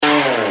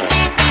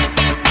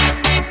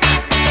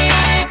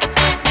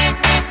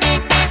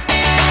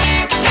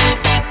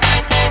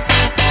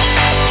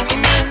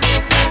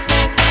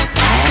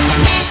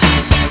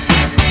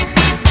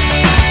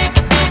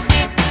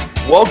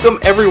Welcome,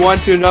 everyone,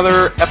 to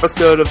another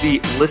episode of the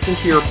Listen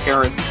to Your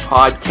Parents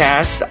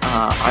podcast.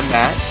 I'm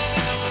Matt.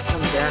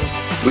 I'm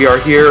Jen. We are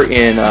here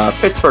in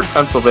Pittsburgh,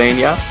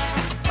 Pennsylvania,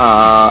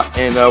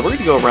 and we're going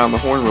to go around the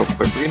horn real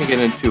quick. We're going to get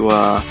into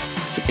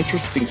some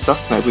interesting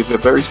stuff tonight. We have a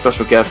very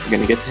special guest. We're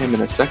going to get to him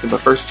in a second,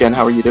 but first, Jen,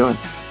 how are you doing?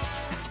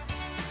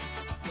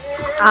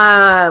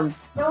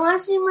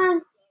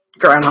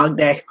 Groundhog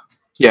Day.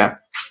 Yeah,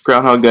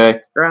 Groundhog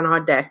Day.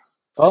 Groundhog Day.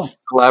 Oh,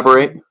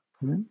 elaborate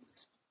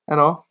at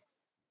all?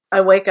 I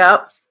wake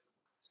up.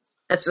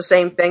 It's the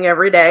same thing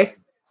every day.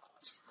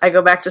 I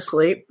go back to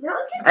sleep.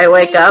 I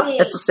wake up.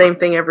 It's the same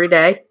thing every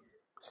day.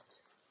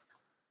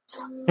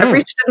 I've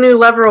reached a new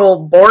level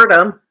of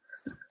boredom.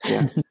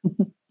 Yeah.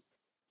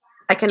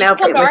 I can now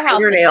paint my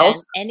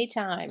fingernails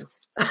anytime.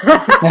 All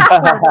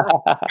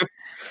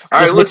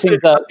right, let's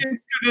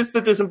introduce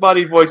the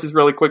disembodied voices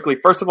really quickly.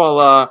 First of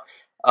all,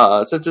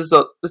 since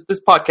this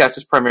podcast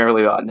is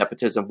primarily about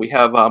nepotism, we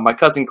have my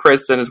cousin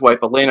Chris and his wife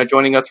Elena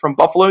joining us from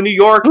Buffalo, New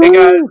York. Hey,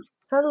 guys.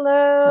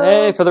 Hello.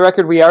 Hey, for the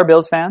record, we are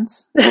Bills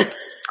fans.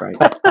 Right.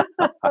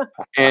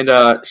 And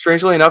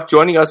strangely enough,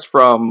 joining us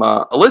from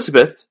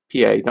Elizabeth,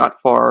 PA, not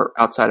far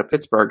outside of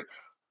Pittsburgh,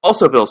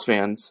 also Bills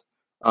fans,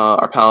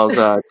 our pals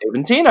Dave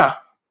and Tina.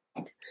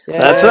 Yay.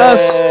 That's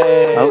us.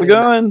 How's it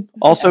going?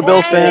 Also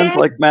Bills fans,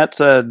 like Matt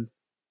said.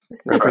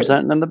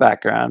 Representing in the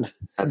background.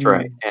 That's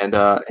right. And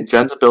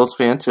Jen's a Bills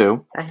fan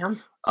too. I am.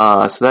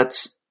 So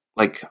that's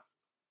like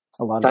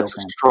a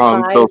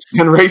strong Five. Bills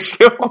fan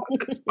ratio on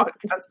this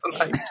podcast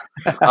tonight.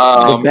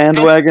 The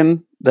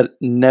bandwagon that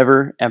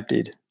never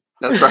emptied.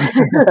 That's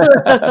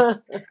right.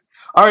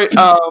 All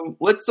right.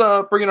 Let's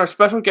bring in our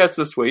special guest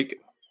this week.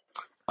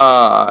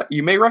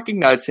 You may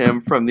recognize him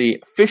from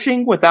the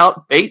Fishing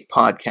Without Bait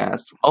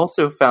podcast,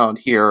 also found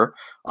here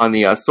on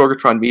the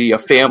Sorgatron Media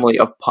family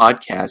of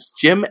podcasts.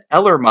 Jim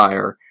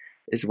Ellermeyer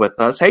is with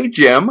us. Hey,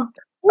 Jim.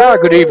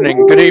 Good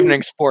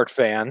evening, sport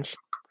fans.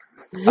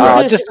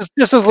 Just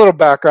as a little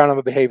background, I'm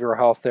a behavioral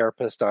health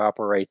therapist. I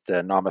operate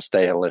Namaste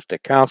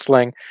Holistic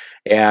Counseling,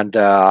 and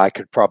I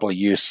could probably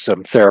use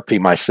some therapy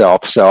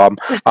myself. So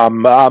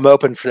I'm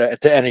open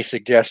to any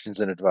suggestions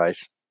and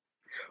advice.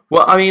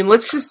 Well, I mean,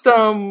 let's just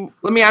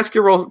let me ask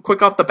you real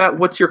quick off the bat.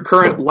 What's your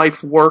current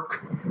life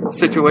work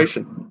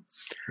situation?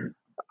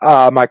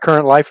 My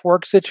current life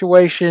work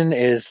situation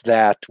is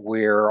that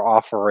we're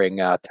offering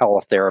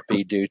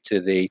teletherapy due to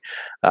the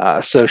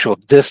social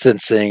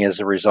distancing as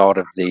a result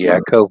of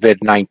the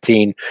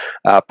COVID-19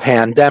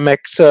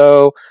 pandemic.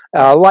 So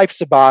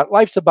life's about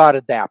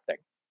adapting.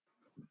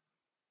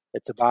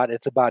 It's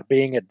about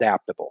being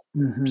adaptable.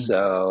 Mm-hmm.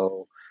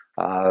 So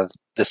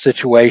the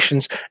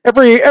situations,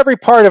 every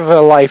part of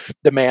a life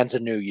demands a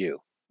new you.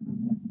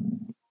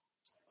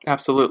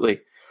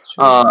 Absolutely.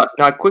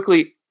 Now,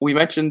 quickly. We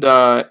mentioned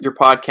your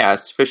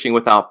podcast, Fishing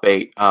Without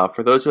Bait.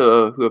 For those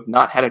who have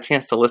not had a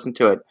chance to listen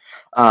to it,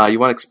 you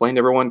want to explain to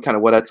everyone kind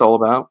of what that's all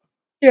about?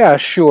 Yeah,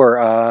 sure.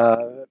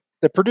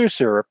 The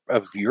producer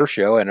of your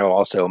show and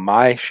also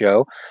my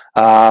show,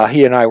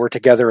 he and I were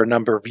together a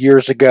number of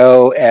years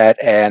ago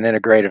at an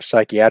integrative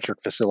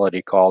psychiatric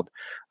facility called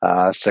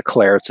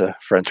Seclair. It's a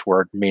French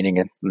word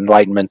meaning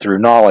enlightenment through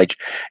knowledge.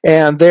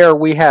 And there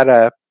we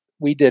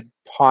did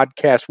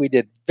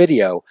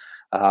video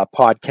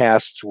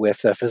podcasts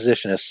with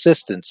physician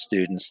assistant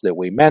students that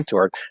we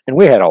mentored, and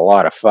we had a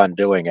lot of fun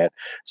doing it.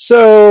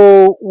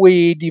 So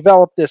we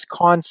developed this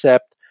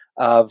concept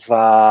of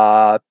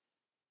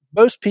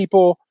most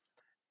people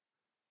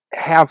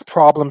have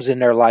problems in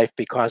their life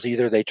because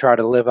either they try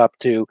to live up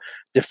to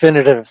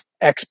definitive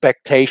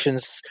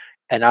expectations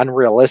and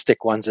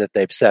unrealistic ones that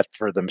they've set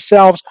for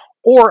themselves,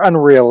 or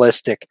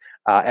unrealistic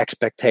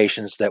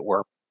expectations that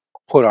were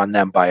put on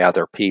them by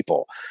other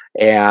people.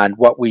 And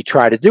what we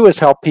try to do is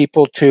help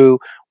people to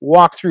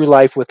walk through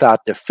life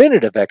without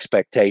definitive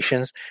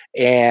expectations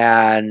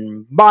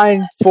and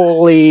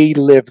mindfully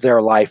live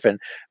their life. And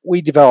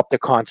we developed a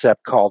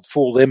concept called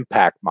full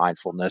impact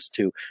mindfulness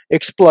to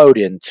explode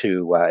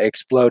into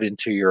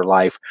your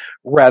life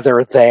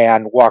rather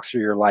than walk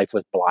through your life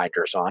with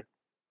blinders on.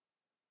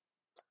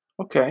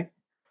 Okay.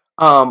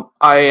 One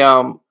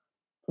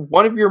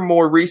of your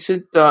more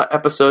recent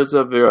episodes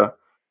of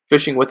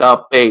Fishing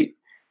Without Bait,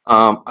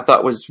 I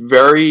thought was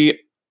very,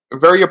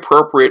 very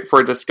appropriate for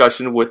a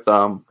discussion with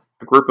a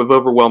group of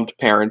overwhelmed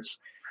parents,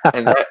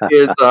 and that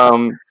is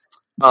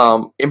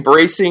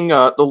embracing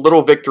the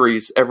little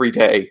victories every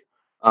day.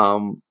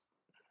 I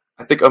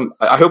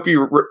hope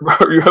you're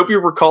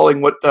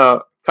recalling what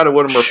kind of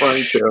what I'm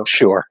referring to.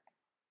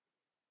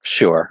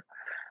 Sure.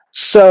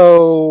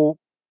 So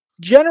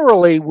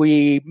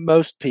generally,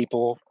 most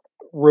people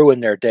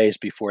ruin their days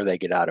before they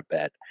get out of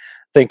bed,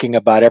 thinking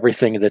about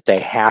everything that they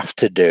have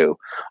to do,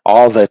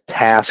 all the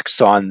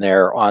tasks on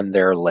their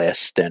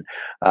list, and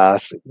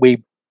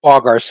we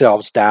bog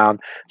ourselves down.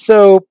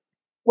 So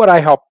what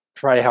I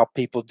try to help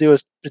people do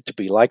is to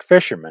be like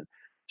fishermen,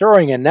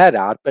 throwing a net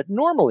out, but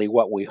normally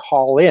what we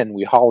haul in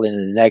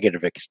the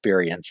negative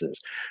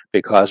experiences,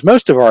 because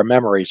most of our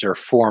memories are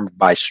formed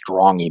by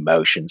strong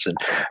emotions and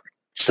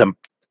some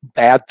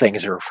bad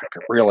things are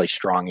really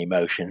strong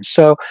emotions.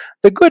 So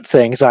the good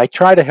things, I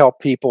try to help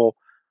people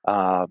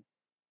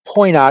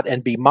point out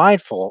and be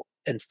mindful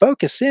and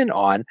focus in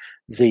on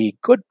the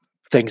good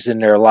things in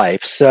their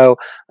life. So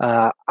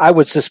I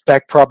would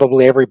suspect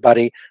probably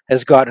everybody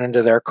has gotten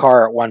into their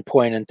car at one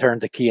point and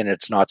turned the key and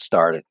it's not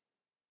started.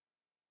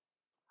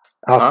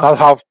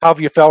 How have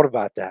you felt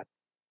about that?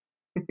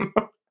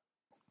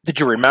 Did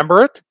you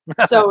remember it?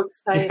 So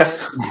excited.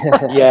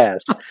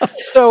 Yes.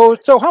 So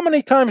how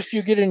many times do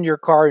you get in your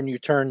car and you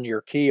turn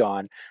your key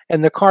on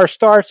and the car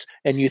starts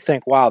and you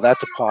think, wow,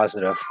 that's a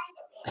positive?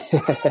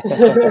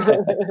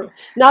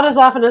 Not as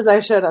often as I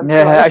should have.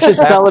 Yeah, I should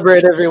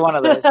celebrate every one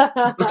of those.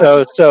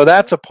 So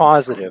that's a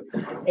positive.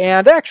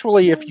 And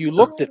actually, if you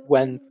looked at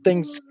when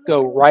things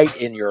go right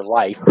in your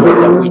life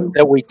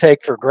that we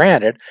take for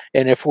granted,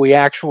 and if we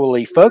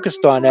actually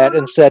focused on that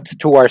and said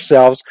to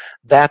ourselves,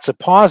 that's a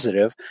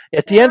positive,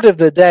 at the end of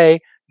the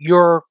day,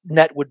 your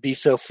net would be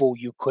so full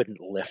you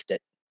couldn't lift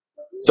it.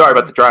 Sorry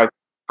about the drive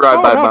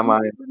by my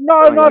mind.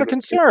 No, not a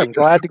concern.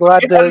 Glad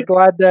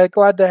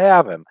to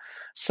have him.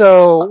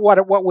 So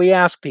what we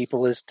ask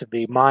people is to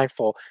be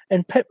mindful,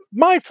 and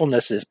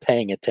mindfulness is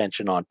paying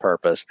attention on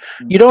purpose.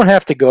 You don't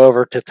have to go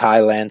over to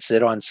Thailand,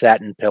 sit on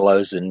satin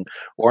pillows and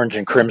orange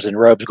and crimson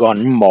robes,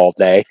 going all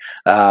day.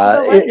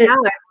 Now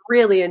I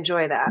really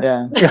enjoy that.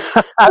 Yeah,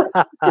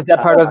 is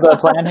that part of the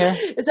plan here?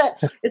 Is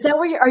that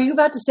what are you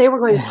about to say? We're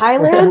going to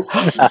Thailand?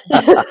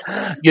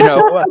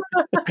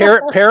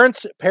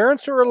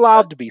 Parents are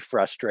allowed to be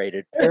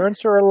frustrated.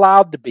 Parents are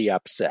allowed to be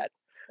upset.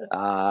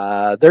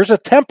 There's a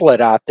template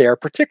out there,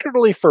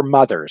 particularly for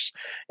mothers,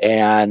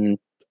 and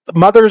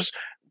mothers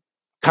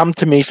come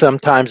to me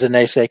sometimes and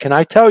they say, "Can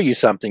I tell you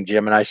something,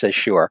 Jim?" And I say,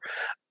 "Sure."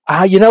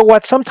 You know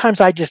what? Sometimes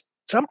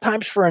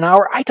for an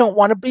hour, I don't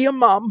want to be a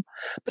mom,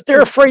 but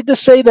they're afraid to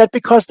say that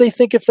because they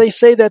think if they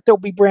say that, they'll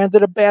be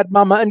branded a bad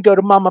mama and go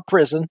to mama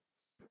prison.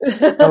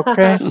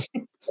 Okay.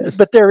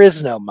 But there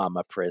is no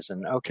mama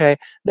prison. Okay.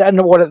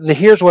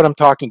 Here's what I'm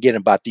talking again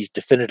about these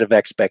definitive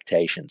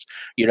expectations.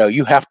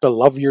 You have to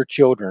love your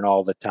children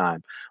all the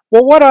time.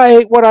 Well, what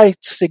I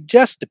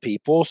suggest to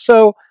people,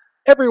 so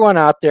everyone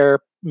out there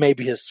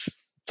maybe has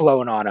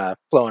flown on a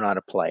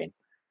plane.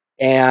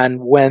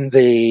 And when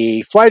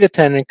the flight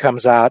attendant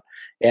comes out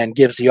and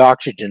gives the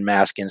oxygen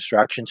mask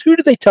instructions, who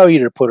do they tell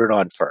you to put it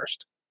on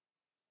first?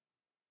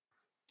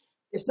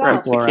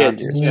 Yourself. Right,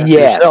 Yes.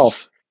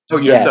 Yourself. Oh,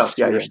 yes,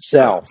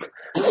 yourself.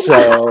 yourself.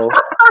 So,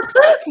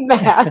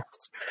 Matt.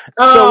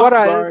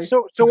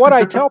 so what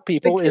I tell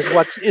people is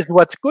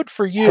what's good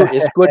for you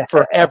is good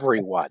for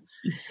everyone.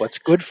 What's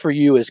good for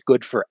you is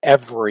good for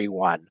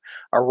everyone.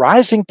 A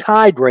rising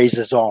tide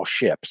raises all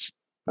ships.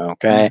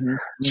 Okay,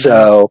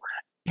 so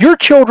your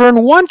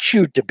children want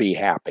you to be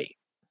happy.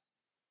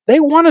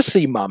 They want to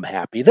see mom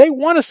happy. They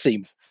want to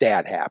see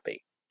dad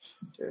happy.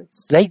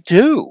 They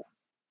do.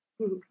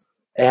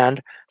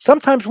 And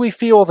sometimes we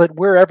feel that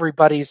we're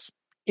everybody's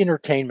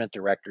entertainment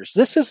directors.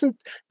 This isn't.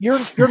 You're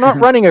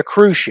not running a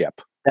cruise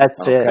ship.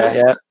 That's it.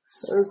 Yeah.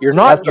 You're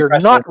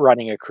not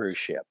running a cruise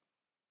ship.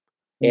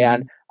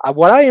 And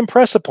what I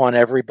impress upon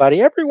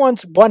everybody,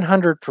 everyone's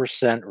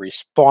 100%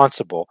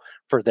 responsible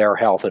for their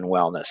health and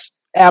wellness.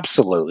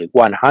 Absolutely,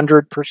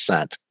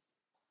 100%.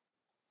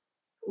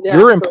 Yeah,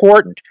 You're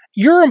important.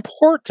 You're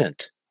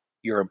important.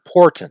 You're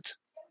important.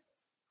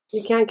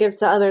 You can't give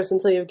to others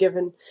until you've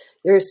given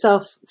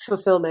yourself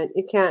fulfillment.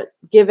 You can't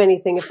give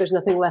anything if there's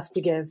nothing left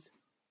to give.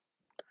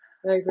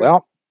 I agree.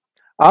 Well,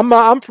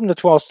 I'm from the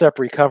 12-step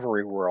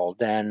recovery world,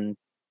 and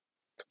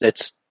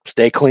it's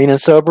stay clean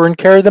and sober and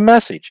carry the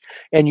message.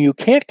 And you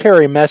can't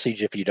carry a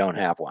message if you don't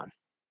have one.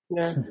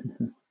 Yeah.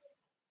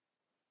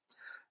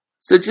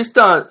 So just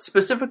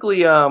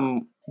specifically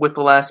with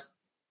the last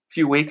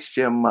few weeks,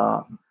 Jim,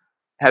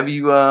 have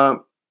you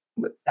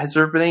has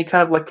there been any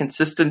kind of like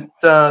consistent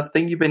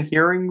thing you've been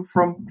hearing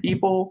from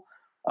people,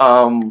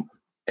 and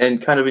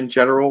kind of in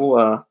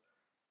general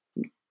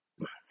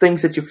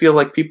things that you feel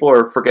like people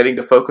are forgetting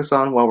to focus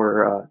on while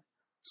we're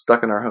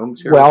stuck in our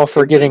homes here? Well,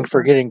 forgetting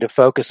to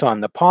focus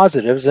on the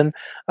positives, and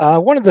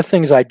one of the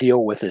things I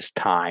deal with is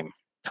time.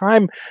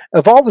 Time,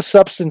 of all the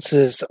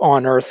substances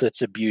on earth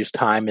that's abused,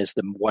 time is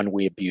the one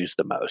we abuse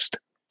the most.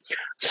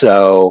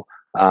 So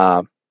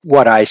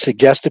what I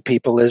suggest to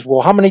people is, well,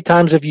 how many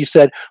times have you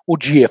said, well,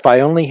 gee, if I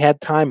only had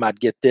time,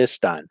 I'd get this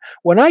done.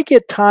 When I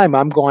get time,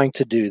 I'm going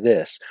to do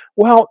this.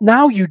 Well,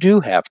 now you do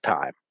have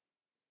time.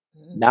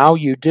 Now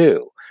you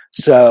do.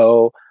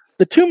 So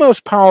the two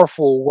most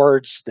powerful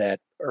words that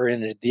are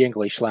in the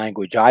English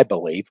language, I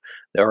believe,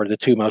 are the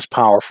two most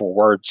powerful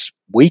words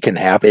we can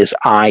have is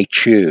I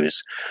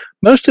choose.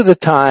 Most of the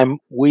time,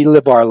 we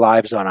live our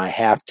lives on I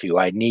have to,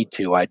 I need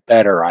to, I'd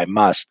better, I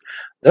must.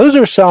 Those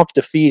are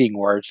self-defeating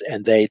words,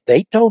 and they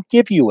don't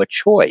give you a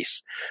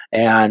choice.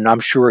 And I'm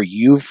sure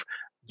you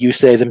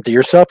say them to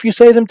yourself, you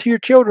say them to your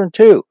children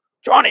too.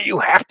 Johnny, you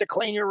have to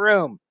clean your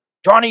room.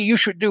 Johnny, you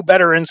should do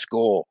better in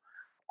school.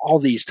 All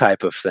these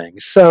type of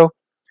things. So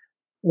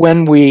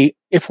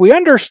if we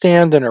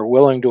understand and are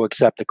willing to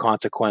accept the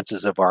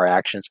consequences of our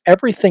actions,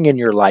 everything in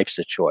your life's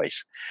a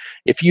choice.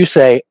 If you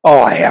say,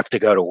 oh, I have to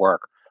go to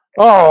work.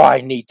 Oh,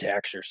 I need to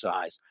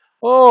exercise.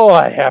 Oh,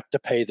 I have to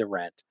pay the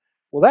rent.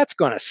 Well, that's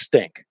going to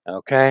stink,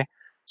 okay?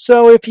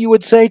 So if you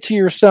would say to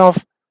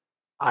yourself,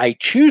 I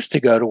choose to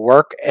go to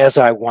work as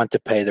I want to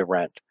pay the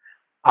rent.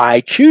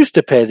 I choose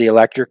to pay the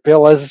electric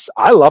bill as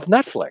I love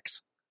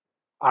Netflix.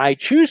 I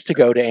choose to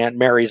go to Aunt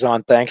Mary's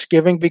on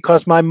Thanksgiving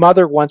because my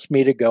mother wants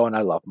me to go and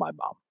I love my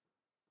mom.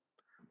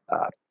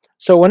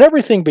 So when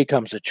everything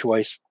becomes a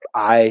choice,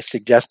 I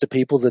suggest to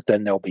people that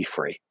then they'll be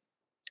free.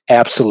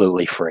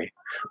 Absolutely free.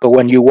 But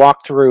when you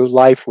walk through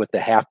life with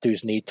the have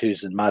tos, need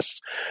tos, and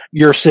musts,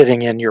 you're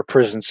sitting in your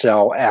prison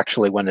cell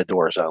actually when the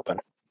doors open.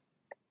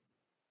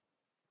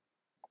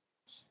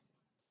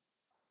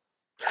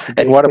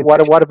 And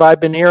what have I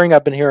been hearing?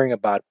 I've been hearing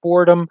about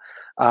boredom.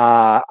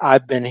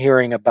 I've been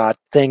hearing about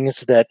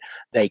things that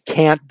they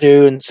can't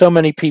do. And so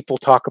many people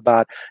talk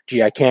about,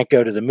 gee, I can't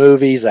go to the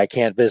movies. I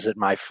can't visit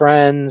my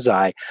friends.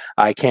 I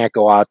can't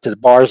go out to the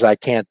bars. I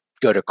can't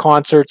go to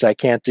concerts. I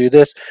can't do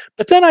this.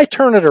 But then I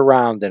turn it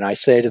around and I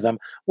say to them,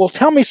 well,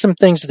 tell me some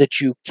things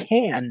that you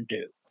can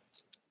do.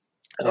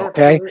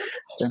 Okay.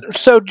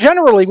 So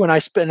generally when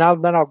I then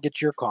I'll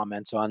get your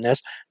comments on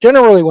this.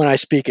 Generally when I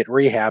speak at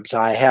rehabs,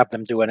 I have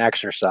them do an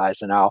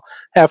exercise and I'll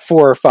have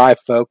 4 or 5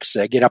 folks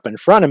get up in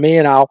front of me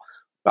and I'll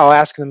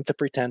ask them to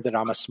pretend that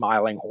I'm a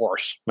smiling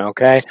horse.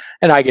 Okay.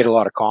 And I get a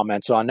lot of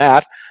comments on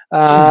that.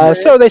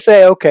 So they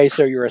say, okay,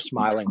 so you're a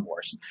smiling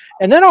horse.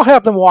 And then I'll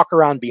have them walk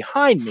around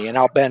behind me and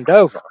I'll bend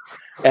over.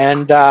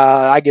 And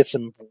I get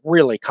some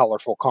really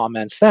colorful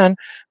comments then,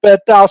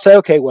 but I'll say,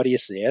 okay, what do you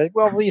see?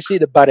 Well, you see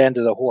the butt end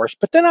of the horse.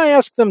 But then I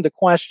ask them the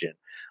question.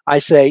 I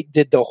say,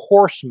 did the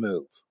horse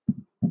move?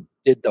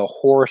 Did the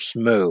horse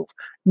move?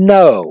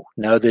 No,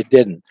 they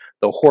didn't.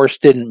 The horse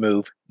didn't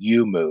move.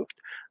 You moved.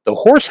 The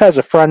horse has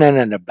a front end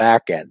and a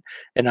back end.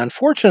 And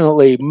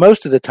unfortunately,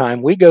 most of the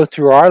time we go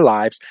through our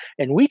lives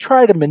and we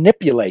try to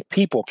manipulate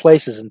people,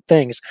 places, and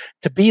things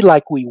to be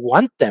like we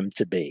want them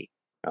to be.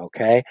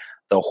 Okay?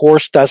 The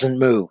horse doesn't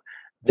move.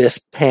 This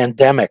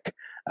pandemic,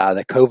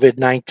 the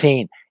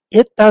COVID-19,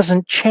 it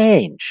doesn't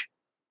change,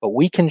 but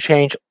we can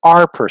change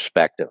our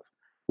perspective.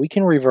 We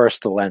can reverse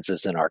the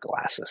lenses in our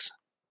glasses.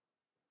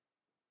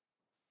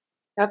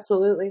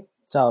 Absolutely.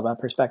 It's all about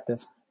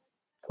perspective.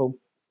 Cool.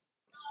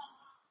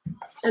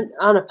 And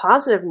on a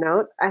positive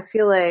note, I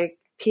feel like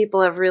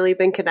people have really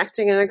been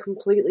connecting in a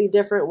completely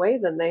different way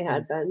than they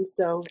had been.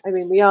 So, I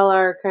mean, we all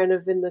are kind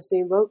of in the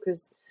same boat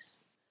because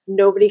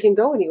nobody can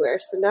go anywhere.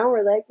 So now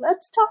we're like,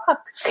 let's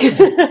talk.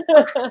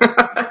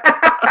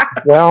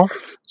 Well,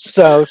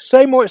 so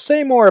say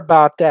more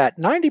about that.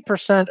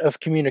 90% of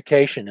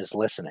communication is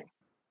listening,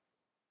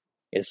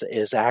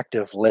 is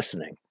active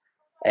listening.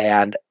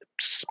 And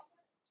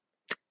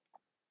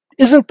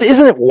isn't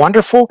it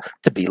wonderful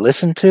to be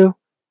listened to?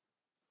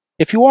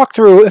 If you walk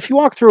through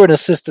an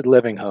assisted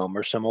living home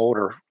or some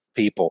older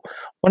people,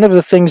 one of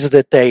the things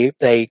that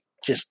they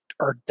just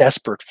are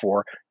desperate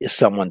for is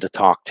someone to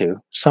talk to,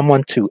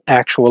 someone to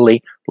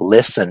actually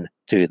listen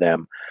to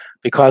them.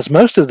 Because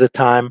most of the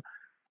time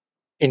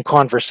in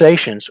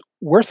conversations,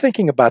 we're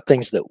thinking about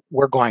things that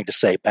we're going to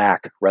say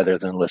back rather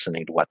than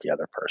listening to what the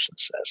other person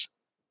says.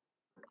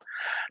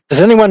 Does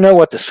anyone know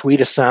what the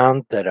sweetest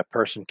sound that a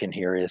person can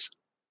hear is?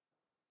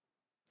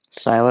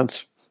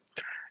 Silence.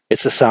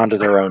 It's the sound of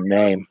their own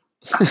name.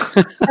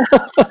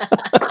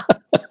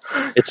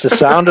 It's the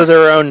sound of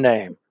their own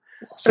name.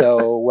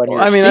 So when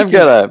you're I've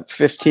got a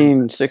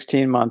 15,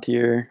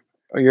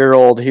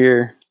 16-month-year-old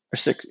here, or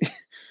 6,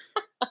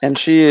 and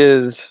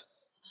she's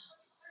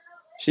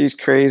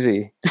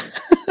crazy.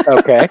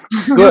 Okay,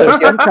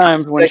 good.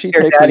 Sometimes when she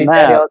takes a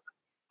nap,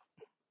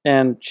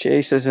 and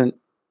Chase isn't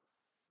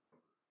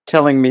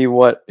telling me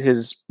what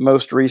his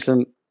most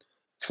recent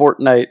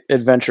Fortnite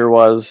adventure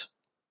was,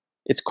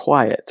 it's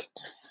quiet.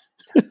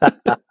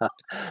 And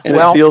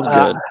it feels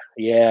good.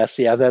 Yes,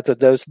 yeah.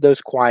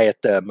 Those quiet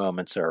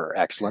moments are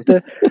excellent.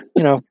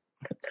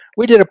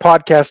 We did a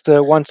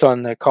podcast once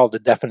called "The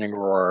Deafening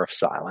Roar of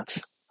Silence."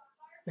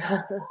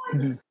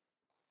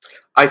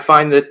 I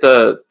find that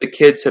the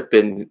kids have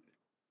been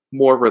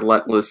more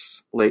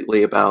relentless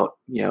lately about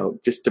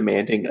just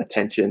demanding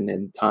attention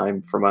and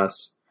time from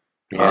us.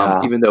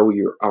 Yeah. Even though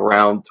you're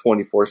around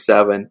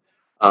 24/7,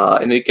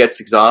 and it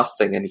gets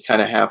exhausting, and you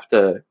kind of have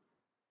to.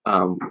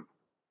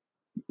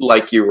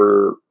 Like you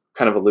were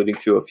kind of alluding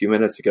to a few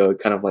minutes ago,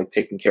 kind of like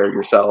taking care of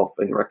yourself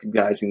and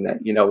recognizing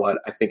that, you know what,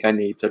 I think I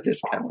need to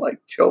just kind of like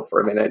chill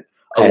for a minute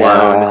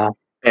alone.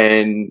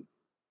 And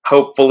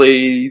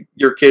hopefully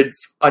your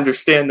kids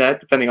understand that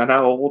depending on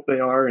how old they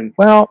are. And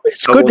well,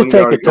 it's good to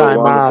take a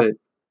time out.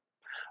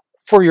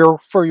 For your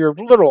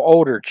little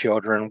older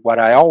children, what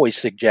I always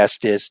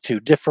suggest is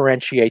to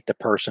differentiate the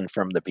person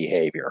from the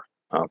behavior.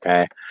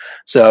 Okay.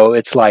 So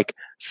it's like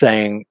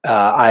saying,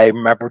 I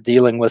remember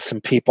dealing with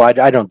some people. I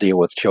don't deal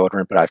with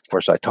children, but of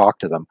course I talk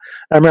to them.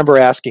 I remember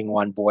asking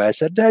one boy, I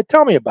said, Dad,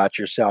 tell me about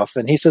yourself.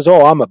 And he says,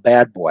 oh, I'm a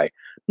bad boy.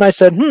 And I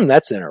said,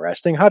 that's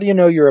interesting. How do you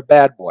know you're a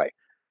bad boy?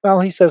 Well,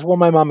 he says, well,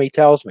 my mommy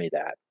tells me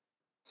that.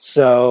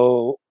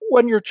 So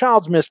when your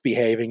child's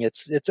misbehaving,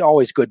 it's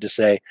always good to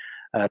say,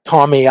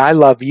 Tommy, I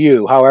love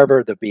you.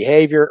 However, the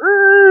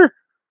behavior,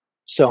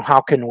 so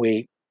how can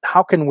we,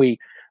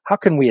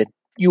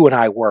 you and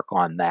I work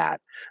on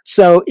that?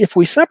 So if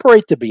we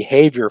separate the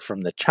behavior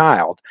from the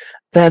child,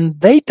 then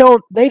they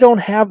don't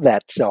have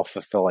that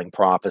self-fulfilling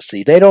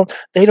prophecy. They don't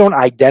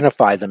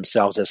identify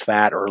themselves as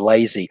fat or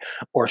lazy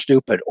or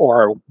stupid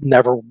or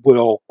never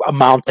will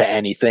amount to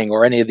anything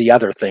or any of the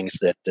other things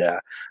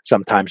that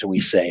sometimes we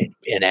say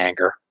in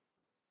anger.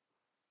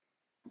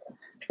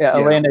 Yeah,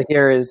 Elena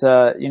here is,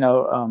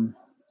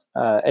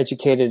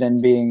 educated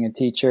in being a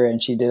teacher,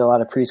 and she did a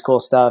lot of preschool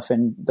stuff.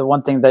 And the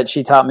one thing that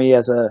she taught me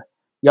as a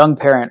young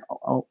parent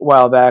a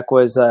while back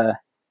was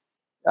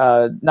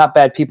not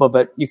bad people,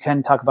 but you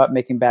can talk about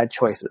making bad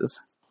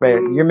choices.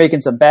 Right, you're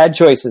making some bad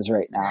choices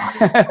right now,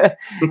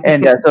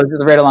 and so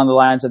right along the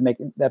lines of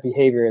making that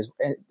behavior is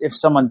if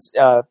someone's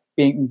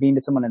being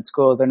to someone in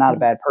schools, they're not a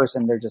bad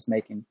person; they're just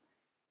making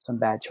some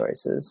bad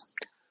choices.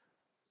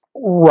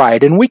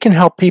 Right, and we can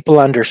help people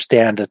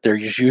understand that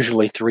there's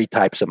usually three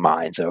types of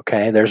minds,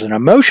 okay? There's an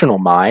emotional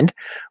mind,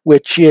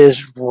 which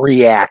is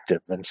reactive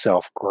and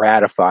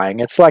self-gratifying.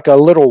 It's like a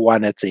little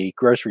one at the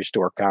grocery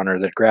store counter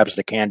that grabs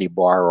the candy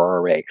bar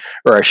or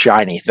a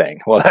shiny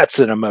thing. Well, that's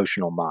an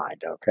emotional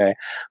mind, okay?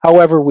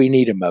 However, we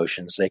need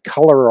emotions. They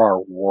color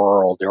our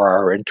world. They're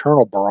our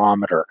internal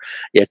barometer.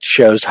 It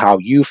shows how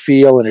you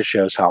feel and it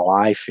shows how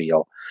I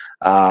feel.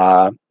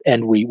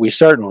 And we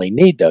certainly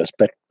need those,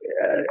 but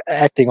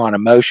acting on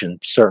emotion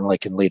certainly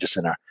can lead us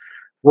in a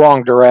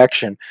wrong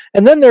direction.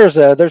 And then there's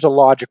a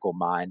logical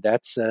mind.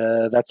 That's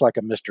like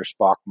a Mr.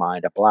 Spock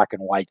mind, a black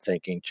and white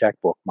thinking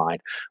checkbook mind.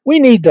 We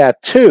need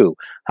that too.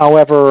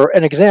 However,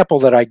 an example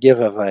that I give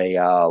of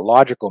a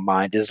logical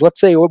mind is, let's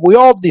say we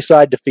all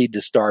decide to feed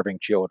the starving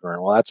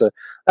children. Well,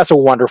 that's a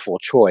wonderful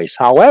choice.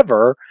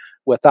 However,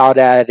 without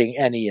adding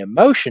any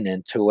emotion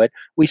into it,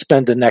 we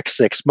spend the next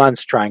 6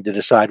 months trying to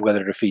decide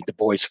whether to feed the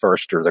boys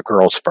first or the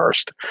girls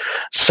first.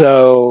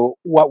 So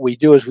what we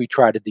do is we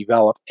try to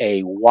develop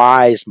a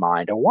wise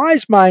mind. A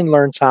wise mind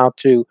learns how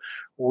to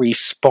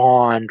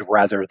respond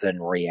rather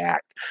than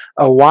react.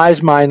 A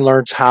wise mind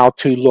learns how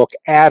to look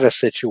at a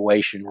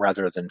situation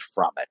rather than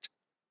from it.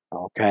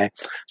 Okay?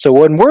 So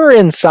when we're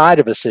inside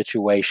of a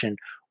situation,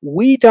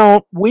 we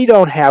don't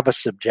have a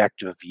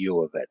subjective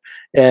view of it.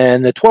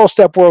 In the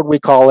 12-step world, we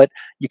call it,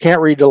 you can't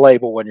read the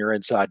label when you're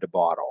inside the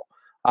bottle.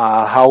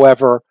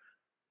 However,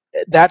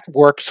 that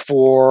works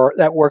for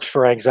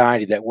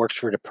anxiety, that works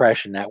for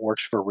depression, that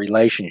works for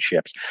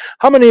relationships.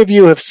 How many of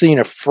you have seen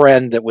a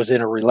friend that was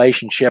in a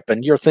relationship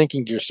and you're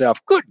thinking to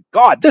yourself, good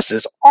God, this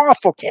is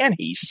awful. Can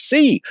he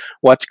see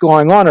what's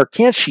going on, or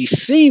can't she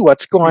see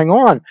what's going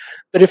on?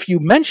 But if you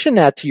mention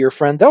that to your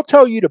friend, they'll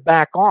tell you to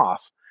back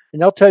off.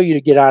 And they'll tell you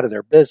to get out of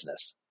their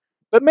business.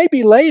 But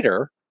maybe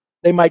later,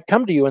 they might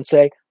come to you and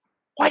say,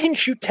 why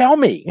didn't you tell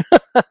me?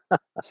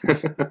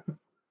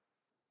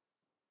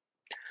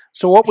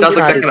 So what sounds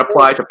like that can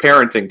apply to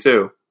parenting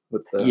too.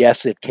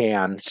 Yes, it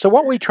can. So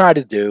what we try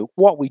to do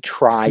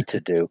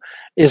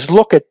is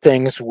look at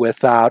things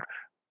without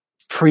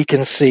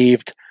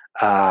preconceived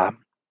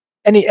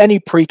any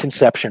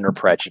preconception or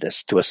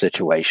prejudice to a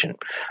situation.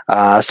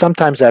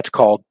 Sometimes that's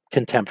called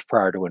contempt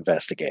prior to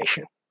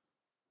investigation.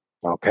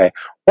 Okay.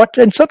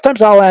 And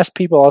sometimes I'll ask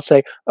people, I'll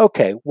say,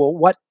 okay, well,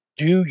 what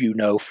do you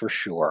know for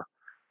sure?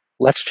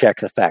 Let's check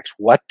the facts.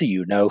 What do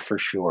you know for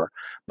sure?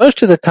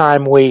 Most of the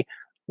time we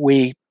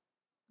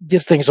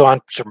give things on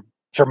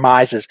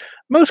surmises.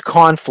 Most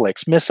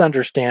conflicts,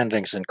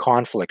 misunderstandings and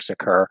conflicts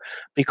occur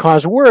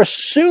because we're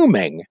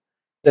assuming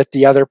that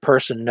the other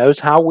person knows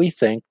how we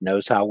think,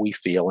 knows how we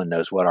feel, and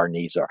knows what our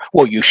needs are.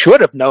 Well, you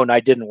should have known I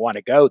didn't want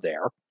to go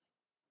there.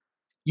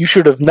 You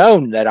should have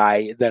known that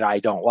I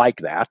don't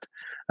like that.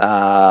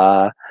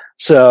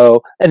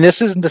 So, and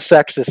this isn't a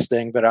sexist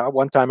thing, but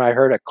one time I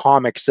heard a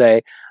comic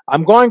say,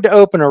 I'm going to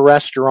open a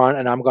restaurant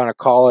and I'm going to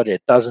call it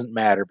It Doesn't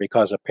Matter,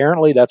 because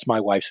apparently that's my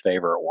wife's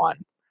favorite one.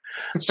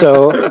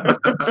 So,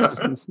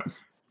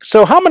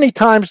 so how many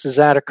times does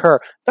that occur?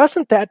 That's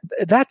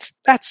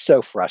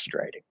so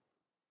frustrating.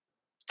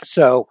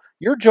 So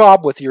your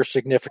job with your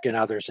significant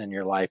others in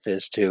your life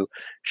is to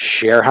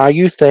share how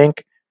you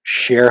think,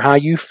 share how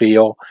you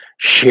feel,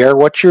 share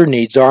what your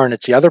needs are, and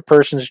it's the other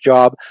person's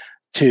job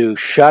to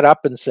shut up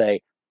and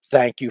say,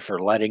 thank you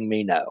for letting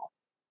me know.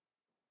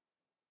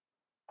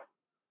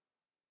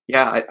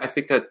 Yeah, I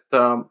think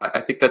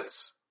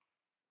that's,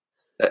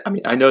 I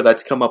mean, I know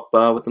that's come up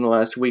within the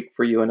last week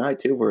for you and I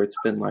too, where it's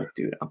been like,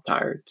 dude, I'm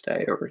tired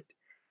today, or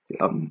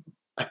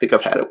I think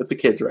I've had it with the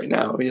kids right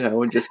now,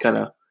 and just kind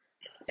of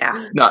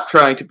not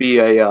trying to be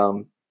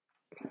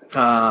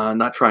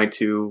not trying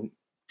to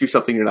do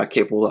something you're not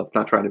capable of,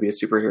 not trying to be a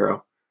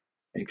superhero,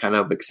 and kind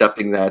of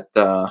accepting that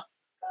no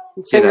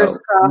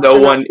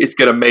one is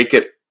going to make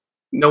it.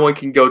 No one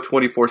can go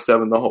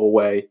 24/7 the whole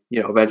way.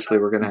 Eventually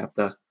we're going to have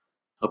to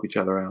help each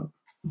other out.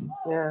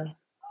 Yeah.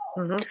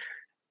 Mm-hmm.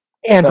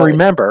 And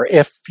remember,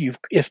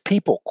 if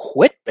people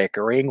quit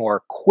bickering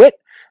or quit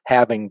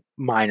having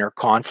minor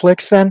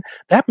conflicts, then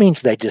that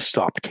means they just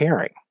stopped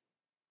caring.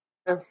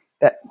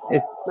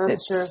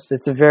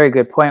 It's a very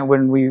good point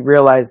when we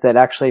realize that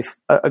actually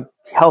a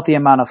healthy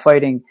amount of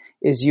fighting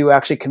is you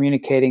actually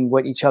communicating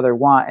what each other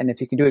want. And if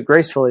you can do it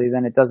gracefully,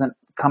 then it doesn't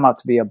come out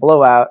to be a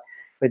blowout.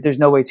 But there's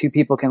no way two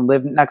people can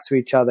live next to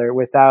each other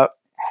without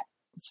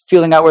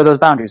feeling out where those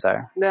boundaries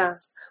are. Yeah.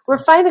 We're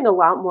finding a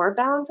lot more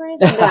boundaries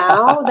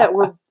now that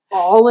we're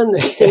all in the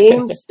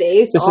same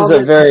space. This all is a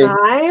the very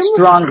time.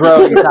 strong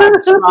growing time.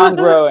 Strong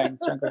growing.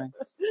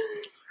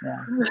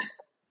 Yeah.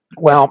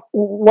 Well,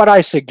 what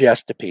I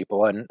suggest to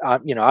people, and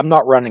I'm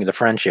not running the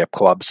friendship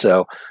club,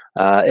 so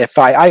if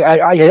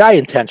I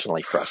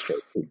intentionally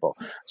frustrate people.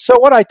 So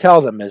what I tell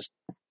them is,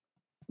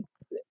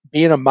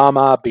 being a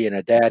mama, being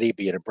a daddy,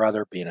 being a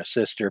brother, being a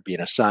sister,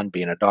 being a son,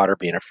 being a daughter,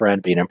 being a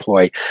friend, being an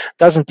employee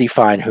doesn't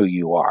define who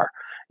you are.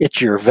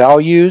 It's your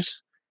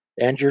values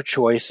and your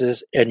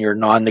choices and your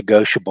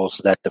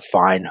non-negotiables that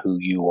define who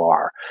you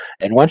are.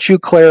 And once you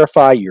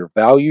clarify your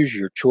values,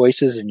 your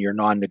choices, and your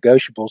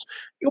non-negotiables,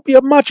 you'll be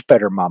a much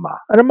better mama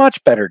and a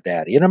much better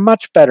daddy and a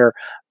much better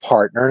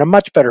partner and a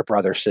much better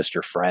brother,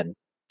 sister, friend,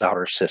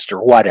 daughter, sister,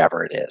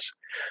 whatever it is.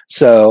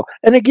 So,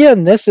 and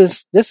again, this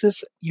is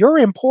you're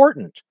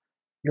important.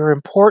 You're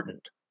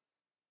important.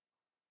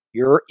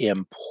 You're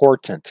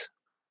important.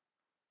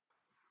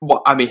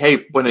 Well, I mean,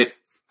 hey,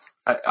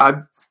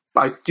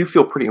 I do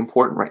feel pretty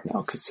important right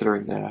now,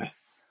 considering that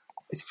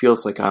it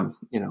feels like I'm,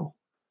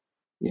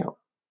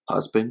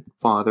 husband,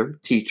 father,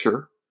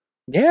 teacher,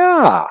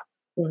 Yeah,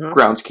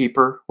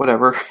 groundskeeper,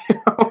 whatever.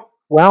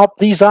 Well,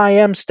 these I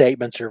am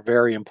statements are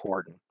very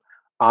important.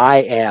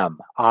 I am.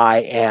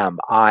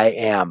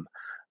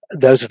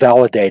 Those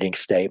validating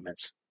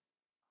statements.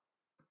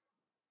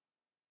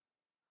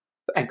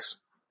 Thanks.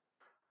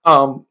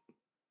 Does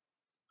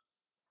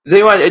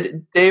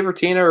anyone, Dave or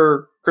Tina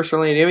or Chris or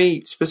Lane,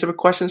 any specific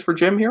questions for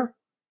Jim here?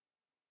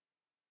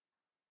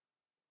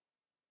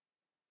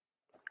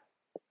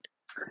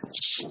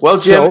 Well,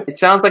 Jim, it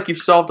sounds like you've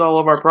solved all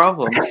of our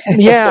problems.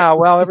 Yeah,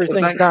 well,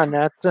 everything's done.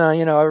 That's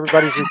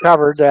everybody's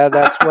recovered.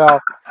 That's well.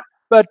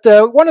 But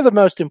one of the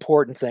most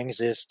important things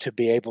is to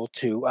be able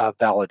to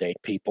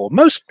validate people.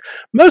 Most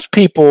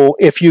people,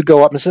 if you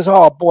go up and says,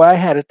 "Oh boy, I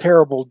had a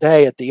terrible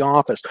day at the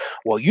office,"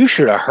 well, you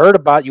should have heard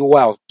about you.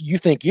 Well, you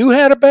think you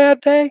had a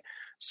bad day?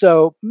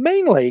 So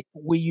mainly,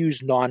 we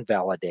use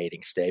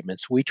non-validating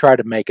statements. We try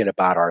to make it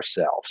about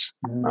ourselves.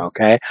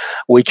 Okay,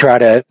 we try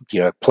to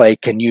play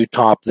 "Can you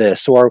top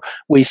this?" Or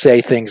we say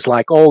things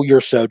like, "Oh,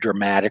 you're so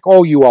dramatic.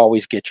 Oh, you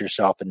always get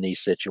yourself in these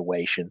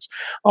situations.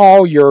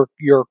 Oh, you're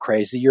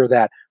crazy. You're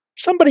that."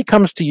 Somebody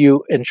comes to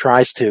you and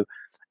tries to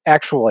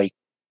actually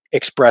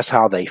express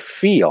how they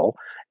feel,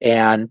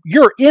 and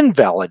you're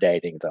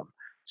invalidating them.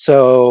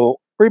 So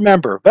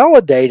remember,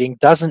 validating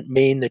doesn't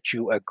mean that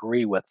you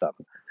agree with them.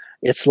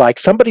 It's like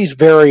somebody's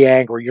very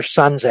angry, your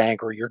son's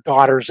angry, your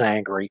daughter's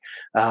angry,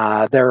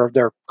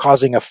 they're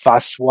causing a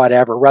fuss,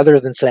 whatever, rather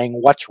than saying,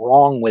 "What's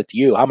wrong with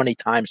you?" How many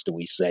times do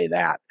we say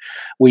that?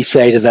 We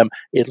say to them,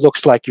 "It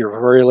looks like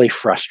you're really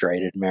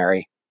frustrated,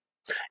 Mary.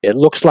 It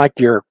looks like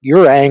you're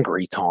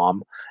angry,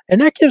 Tom."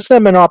 And that gives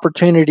them an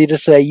opportunity to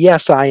say,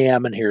 "Yes, I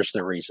am, and here's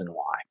the reason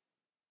why."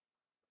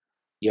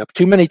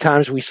 Too many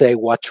times we say,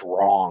 "What's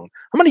wrong?"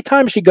 How many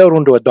times you go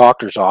into a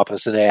doctor's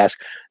office and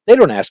they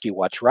don't ask you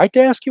what's right,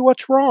 they ask you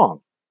what's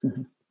wrong.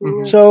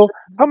 Mm-hmm. So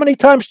how many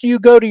times do you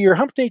go to your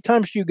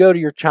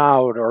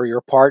child or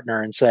your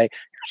partner and say,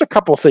 "Here's a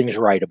couple things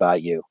right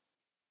about you.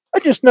 I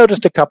just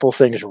noticed a couple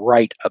things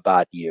right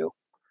about you."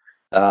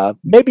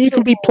 Maybe you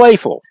can be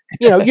playful.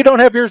 You don't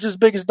have yours as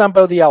big as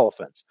Dumbo the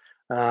elephant's.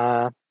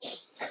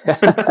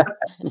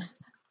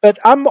 But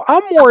I'm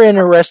more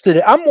interested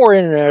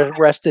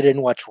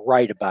in what's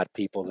right about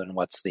people than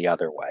what's the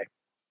other way.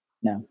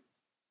 No.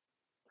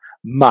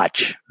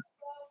 Much.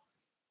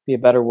 Be a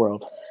better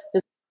world.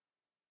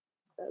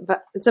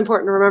 But it's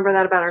important to remember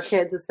that about our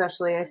kids,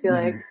 especially. I feel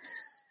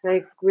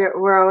like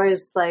we're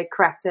always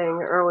correcting,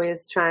 or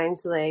always trying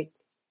to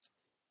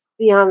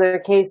be on their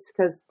case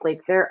because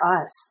they're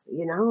us,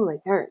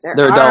 they're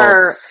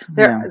adults.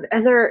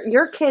 And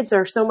your kids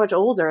are so much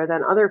older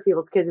than other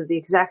people's kids of the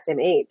exact same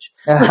age.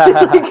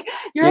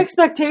 Your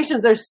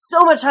expectations are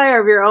so much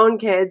higher of your own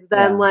kids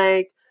than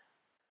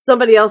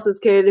somebody else's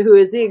kid who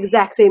is the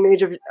exact same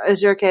age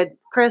as your kid.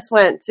 Chris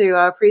went to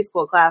a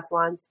preschool class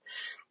once,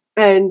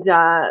 and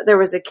there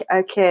was a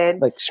kid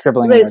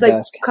scribbling on the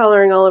desk,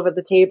 coloring all over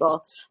the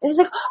table, and he's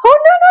like, "Oh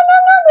no,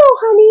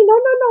 honey, no,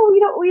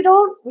 we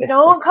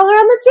don't color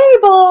on the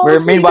table." Where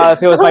meanwhile,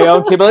 if it was my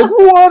own kid, I'd be like,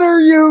 "What are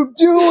you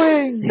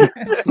doing?"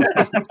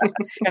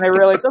 And I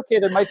realized, okay,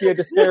 there might be a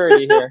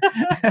disparity here.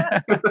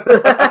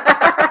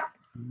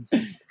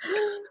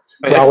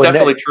 It's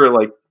definitely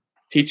true.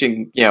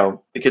 Teaching, the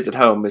kids at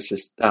home is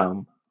just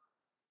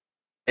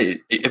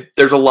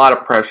there's a lot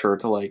of pressure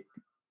to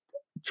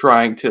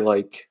trying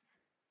to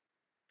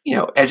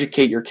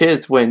educate your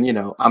kids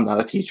when I'm not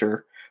a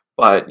teacher,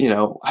 but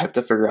I have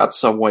to figure out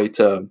some way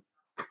to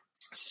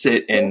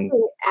sit and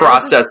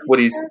process what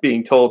he's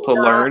being told to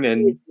learn.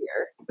 And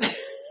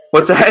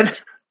what's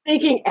that?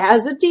 Speaking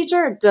as a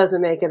teacher, it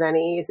doesn't make it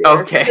any easier.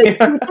 Okay.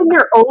 Teaching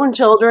your own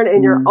children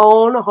in your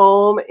own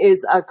home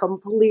is a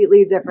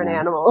completely different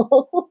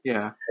animal.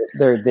 Yeah.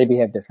 They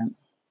behave different.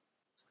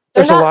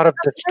 There's a lot of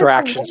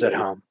distractions at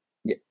home.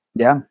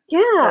 Yeah.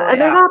 Yeah,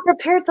 and they're not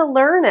prepared to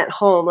learn at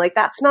home. Like,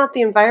 that's not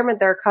the environment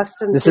they're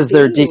accustomed This to. is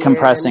their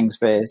decompressing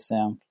space.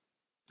 Yeah.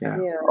 Yeah.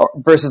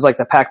 Versus like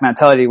the pack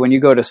mentality, when you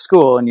go to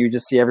school and you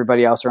just see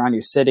everybody else around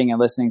you sitting and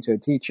listening to a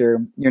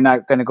teacher, you're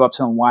not going to go up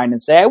to them and whine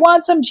and say, I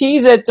want some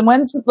Cheez-Its, and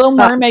when's Little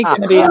Mermaid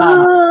going to be on?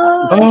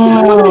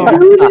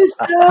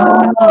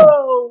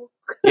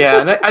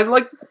 Yeah, and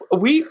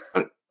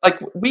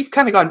we've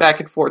kind of gone back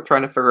and forth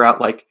trying to figure out,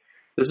 like,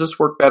 does this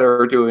work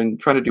better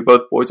trying to do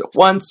both boys at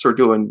once or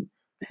doing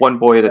one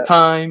boy at a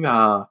time?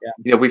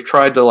 We've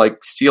tried to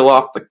like seal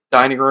off the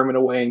dining room in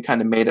a way and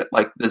kind of made it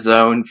like the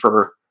zone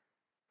for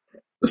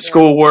the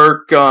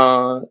schoolwork,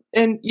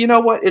 and you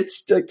know what?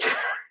 It's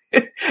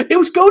it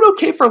was going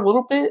okay for a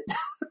little bit.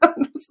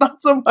 It's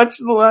not so much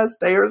in the last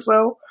day or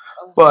so,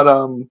 but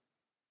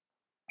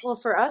Well,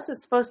 for us,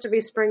 it's supposed to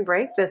be spring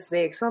break this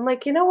week, so I'm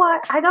like, you know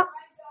what? I don't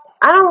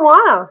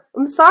want to.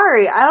 I'm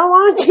sorry. I don't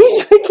want to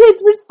teach my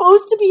kids. We're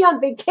supposed to be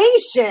on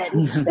vacation.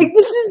 Like,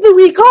 this is the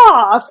week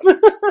off.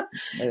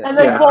 And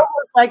then Paul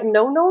was like,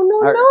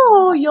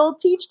 no. You'll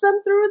teach them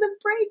through the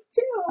break,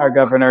 too. Our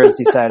governor has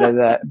decided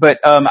that. But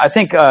I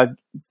think kind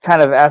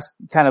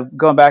of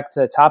going back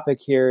to the topic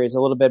here is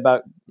a little bit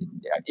about,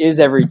 is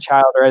every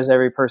child or is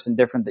every person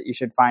different that you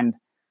should find,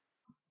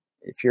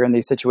 if you're in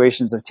these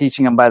situations of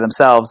teaching them by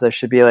themselves, there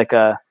should be like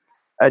a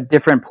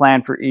different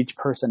plan for each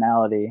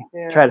personality.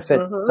 Try to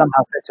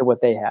somehow fit to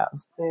what they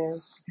have.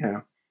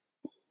 Yeah.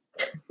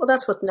 Well,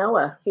 that's with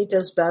Noah. He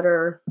does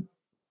better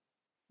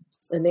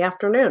in the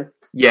afternoon.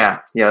 Yeah.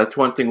 That's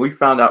one thing we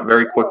found out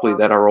very quickly,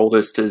 that our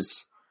oldest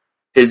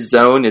his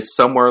zone is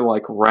somewhere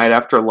like right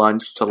after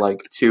lunch to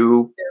like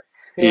 2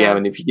 p.m.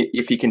 And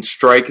if you can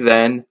strike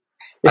then,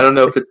 I don't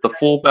know if it's the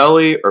full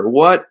belly or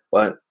what,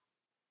 but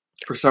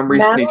for some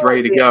reason he's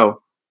ready to go.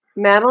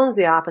 Madeline's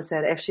the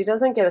opposite. If she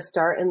doesn't get a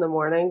start in the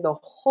morning, the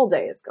whole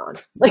day is gone.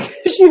 Like,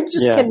 she just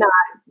cannot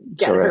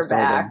get her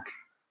back.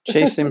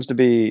 Chase seems to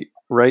be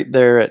right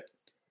there at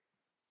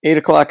 8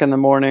 o'clock in the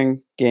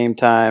morning, game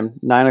time,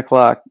 9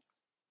 o'clock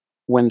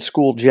when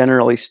school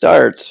generally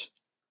starts.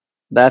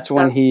 That's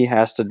when he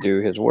has to do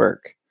his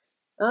work.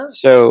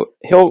 So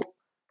he'll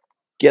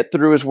get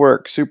through his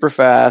work super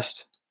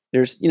fast.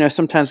 There's,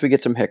 sometimes we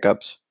get some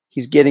hiccups.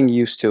 He's getting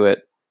used to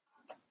it.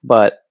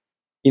 But,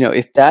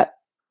 if that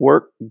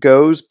work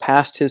goes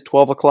past his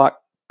 12 o'clock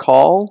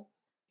call,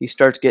 he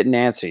starts getting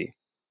antsy.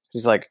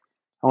 He's like,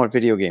 I want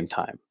video game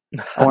time.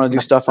 I want to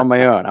do stuff on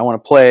my own. I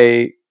want to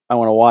play. I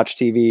want to watch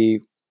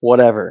TV,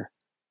 whatever.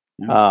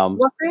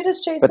 What grade is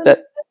Jason?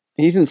 But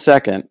he's in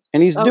second,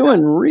 and he's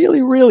doing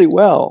really, really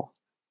well.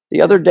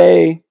 The other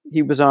day,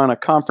 he was on a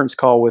conference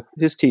call with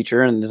his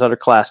teacher and his other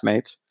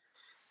classmates,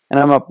 and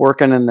I'm up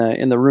working in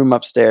the room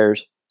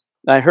upstairs.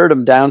 And I heard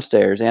him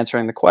downstairs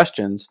answering the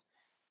questions,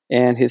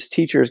 and his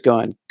teacher is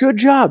going, "Good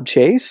job,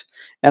 Chase."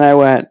 And I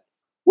went,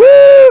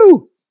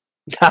 "Woo!"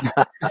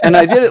 And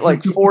I did it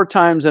like 4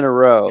 times in a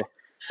row.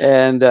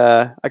 And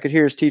I could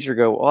hear his teacher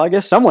go, "Well, I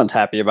guess someone's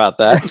happy about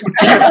that."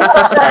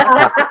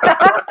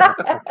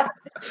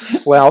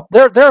 Well,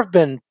 there have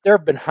been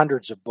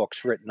hundreds of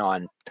books written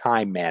on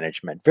time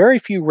management. Very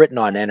few written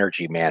on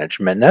energy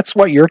management. And that's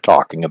what you're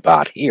talking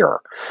about here.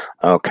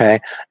 Okay,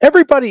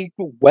 everybody.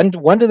 When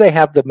do they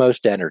have the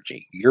most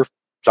energy? Your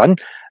son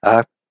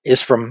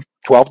is from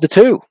 12 to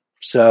 2.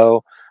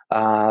 So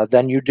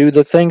then you do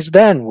the things.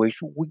 Then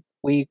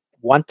we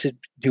want to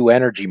do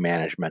energy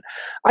management.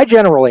 I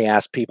generally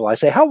ask people, I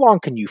say, how long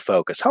can you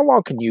focus? How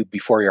long can you,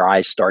 before your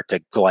eyes start to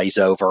glaze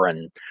over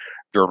and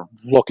you're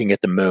looking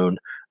at the moon?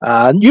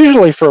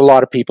 Usually for a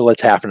lot of people,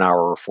 it's half an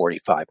hour or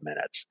 45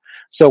 minutes.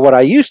 So what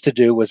I used to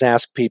do was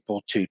ask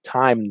people to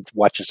time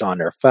what is on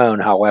their phone.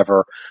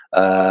 However,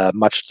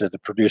 much to the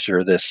producer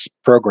of this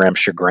program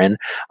chagrin,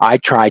 I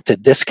tried to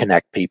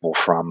disconnect people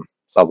from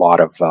a lot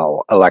of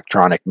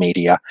electronic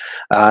media.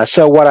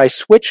 So what I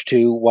switched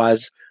to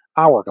was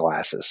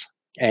hourglasses.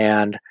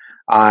 And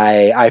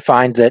I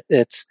find that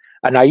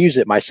and I use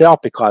it myself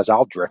because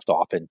I'll drift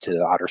off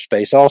into outer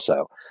space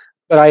also.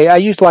 But I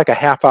use like a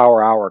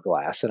half-hour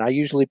hourglass, and I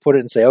usually put it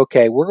and say,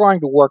 okay, we're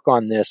going to work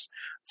on this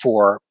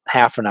for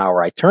half an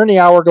hour. I turn the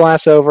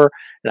hourglass over,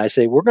 and I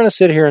say, we're going to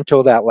sit here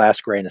until that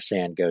last grain of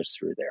sand goes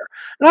through there.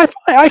 And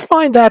I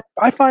find that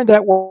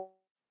work.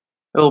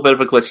 A little bit of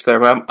a glitch there,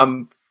 but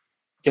I'm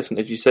guessing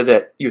that you said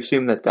that you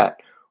assume that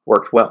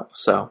worked well.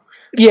 So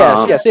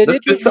yes, it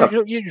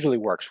usually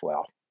works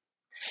well.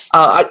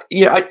 I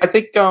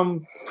think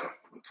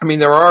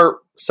there are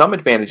some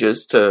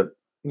advantages to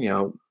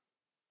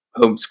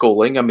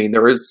homeschooling. I mean,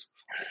 there is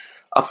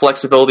a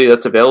flexibility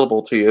that's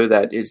available to you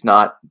that is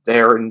not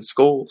there in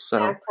school.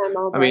 So,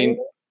 I mean,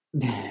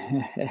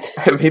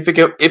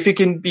 if it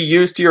can be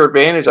used to your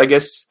advantage, I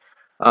guess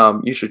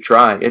you should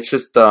try. It's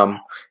just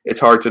it's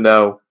hard to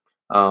know.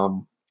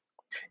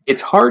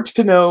 It's hard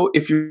to know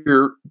if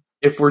you're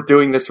if we're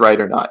doing this right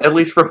or not. At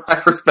least from my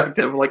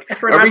perspective, like,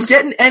 are we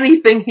getting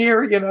anything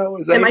here? You know,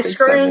 am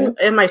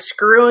I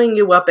screwing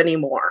you up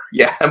anymore?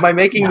 Yeah, am I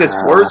making this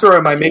worse, or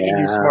am I making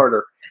you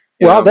smarter?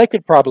 Well, they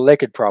could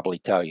probably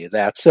tell you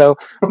that. So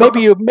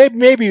maybe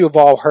you've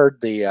all heard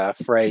the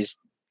phrase,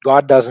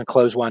 "God doesn't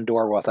close one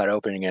door without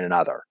opening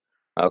another."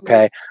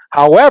 Okay.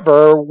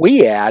 However,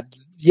 we add,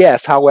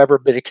 yes, however,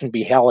 but it can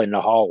be hell in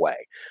the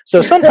hallway.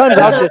 So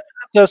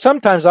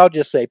sometimes I'll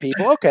just say,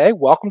 people, okay,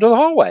 welcome to the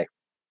hallway.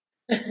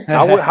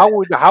 How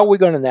are we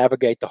going to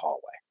navigate the hallway?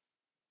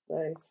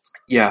 Nice.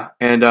 Yeah,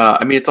 and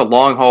I mean, it's a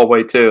long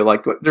hallway too.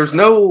 Like, there's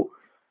no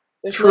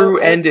true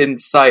end in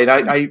sight.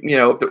 I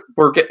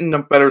we're getting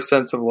a better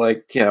sense of,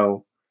 like, you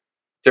know,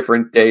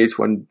 different days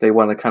when they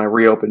want to kind of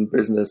reopen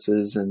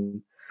businesses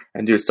and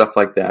do stuff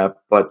like that.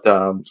 But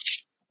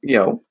you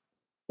know,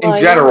 in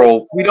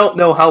general, we don't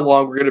know how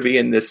long we're going to be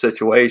in this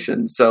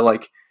situation. So,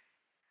 like,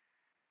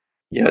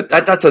 yeah,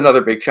 that's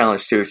another big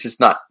challenge too. It's just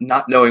not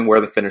knowing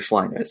where the finish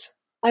line is.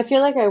 I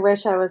feel like I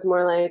wish I was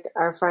more like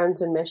our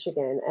friends in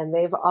Michigan, and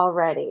they've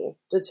already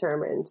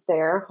determined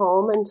they're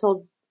home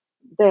until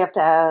they have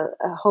to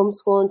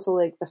homeschool until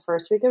like the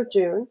first week of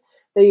June.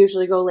 They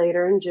usually go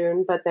later in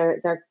June, but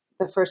they're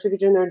the first week of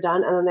June they're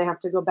done, and then they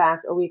have to go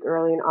back a week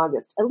early in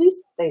August. At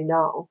least they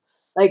know.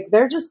 Like,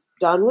 they're just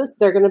done with.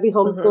 They're going to be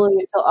homeschooling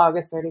until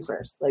August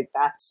 31st. Like,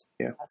 that's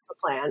the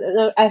plan.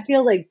 And I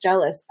feel like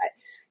jealous.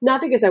 Not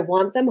because I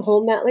want them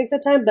home that length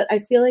of time, but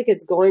I feel like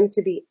it's going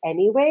to be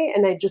anyway,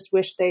 and I just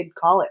wish they'd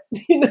call it,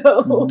 you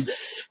know?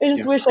 I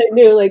just wish I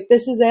knew, like,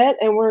 this is it,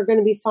 and we're going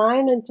to be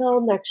fine until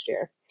next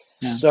year.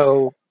 Yeah.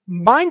 So,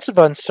 minds of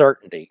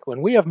uncertainty.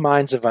 When we have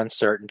minds of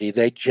uncertainty,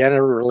 they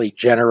generally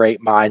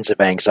generate minds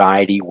of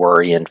anxiety,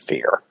 worry, and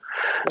fear.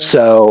 Yeah.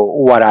 So,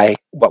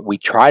 what we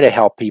try to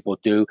help people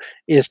do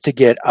is to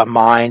get a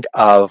mind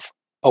of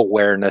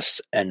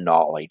awareness and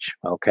knowledge,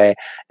 okay?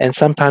 And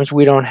sometimes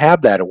we don't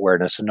have that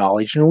awareness and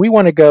knowledge, and we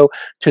want to go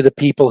to the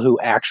people who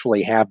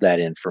actually have that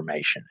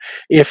information.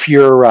 If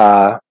your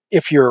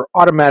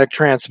automatic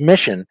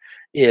transmission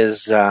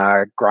is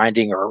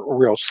grinding or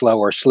real slow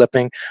or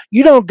slipping,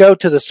 you don't go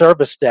to the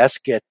service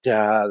desk at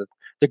the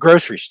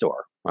grocery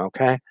store,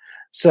 okay?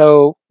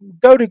 So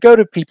go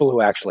to people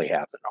who actually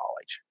have the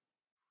knowledge.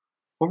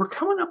 Well, we're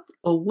coming up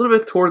a little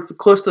bit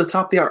close to the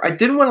top of the hour. I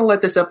didn't want to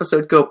let this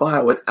episode go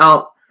by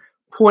without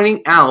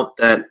pointing out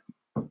that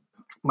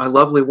my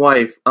lovely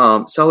wife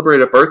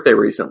celebrated a birthday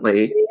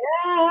recently.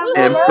 Yeah,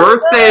 and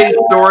birthdays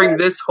during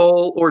this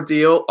whole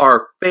ordeal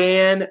are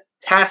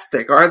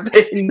fantastic, aren't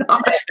they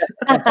not?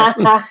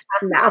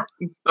 No.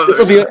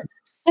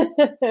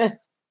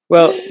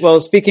 Well,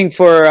 speaking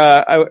for,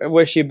 I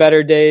wish you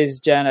better days,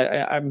 Jen.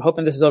 I'm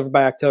hoping this is over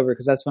by October,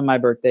 because that's when my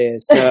birthday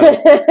is. So.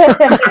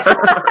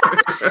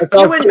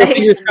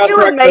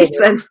 you and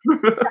Mason.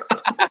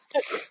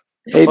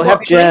 Hey,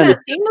 Jen.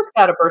 Tina's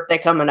got a birthday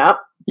coming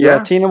up.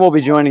 Yeah, Tina will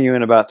be joining you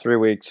in about 3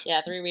 weeks.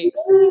 Yeah, 3 weeks.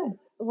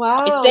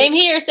 Wow. Same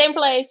here, same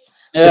place.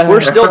 If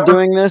we're still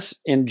doing this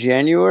in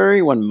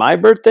January when my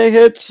birthday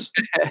hits,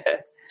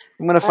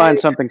 I'm going to find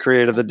something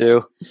creative to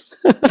do.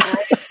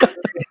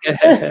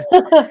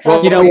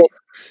 Well,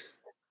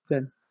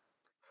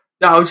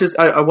 No,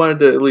 I wanted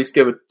to at least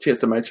give a chance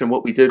to mention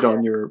what we did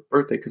on your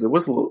birthday, because it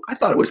was I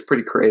thought it was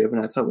pretty creative,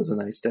 and I thought it was a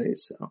nice day.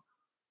 So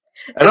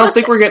I don't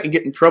think we're going to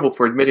get in trouble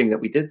for admitting that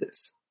we did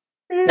this.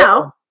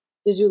 No.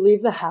 Did you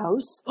leave the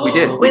house? We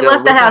did. We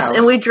left the house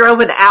and we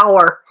drove an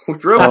hour. We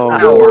drove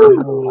an hour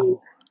to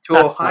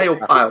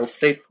Ohiopyle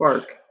State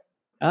Park,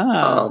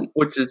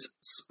 which is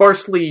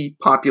sparsely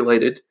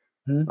populated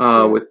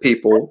with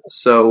people.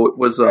 So it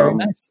was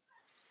nice.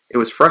 It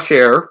was fresh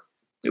air.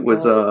 It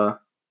was it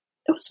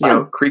was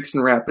fun. Creeks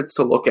and rapids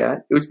to look at.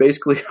 It was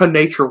basically a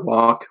nature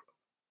walk.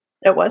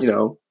 It was.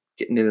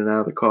 Getting in and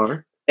out of the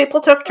car. People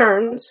took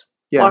turns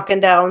walking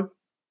down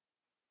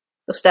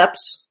the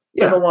steps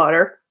to the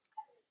water.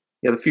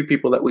 Yeah, the few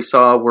people that we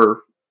saw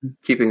were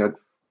keeping a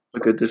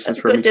good distance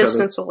from each other. A good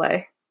distance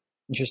away.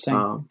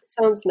 Interesting.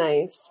 Sounds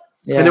nice.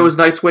 Yeah. And it was a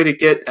nice way to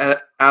get out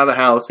of the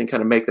house and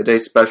kind of make the day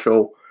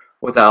special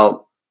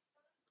without,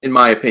 in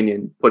my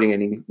opinion, putting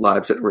any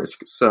lives at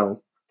risk.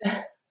 So,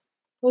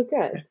 well,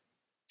 good.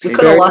 We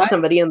could have lost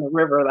somebody in the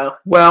river, though.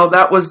 Well,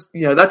 that was,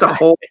 that's a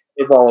whole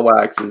ball of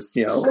wax is,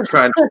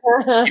 trying to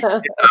get out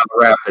of the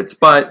rapids.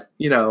 But,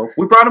 we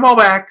brought them all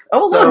back.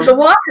 Oh, look, the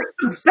water's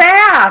too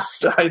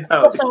fast. I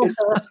know. The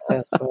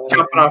kids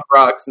jumping off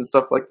rocks and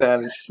stuff like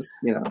that. It's just,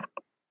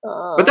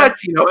 But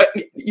that's,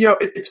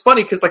 it's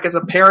funny because, like, as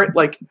a parent,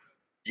 like,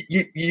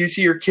 you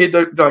see your kid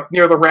like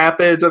near the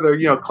rapids or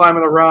they're,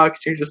 climbing the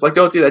rocks. You're just like,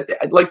 don't do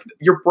that. Like,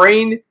 your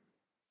brain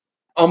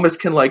almost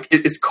can, like,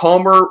 it's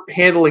calmer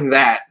handling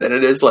that than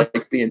it is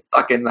like being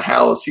stuck in the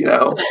house.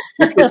 Your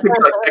kid could be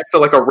like next to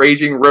like a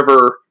raging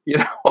river,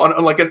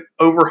 on like an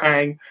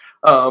overhang.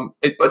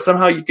 But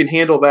somehow you can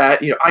handle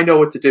that. I know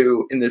what to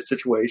do in this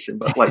situation,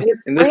 but like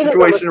in this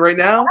situation right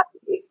now,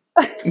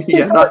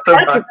 Yeah, not so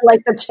much.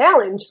 Like the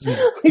challenge. Yeah,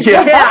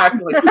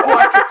 exactly.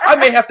 I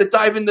may have to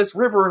dive in this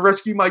river and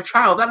rescue my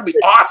child. That'll be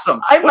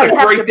awesome. What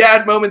a great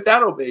dad moment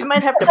that'll be. I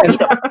might have to beat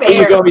a And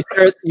you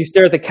bear. you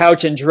stare at the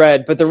couch in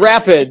dread, but the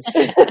rapids.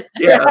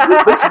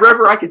 Yeah, this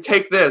river, I could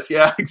take this.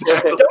 Yeah,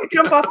 exactly. Don't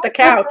jump off the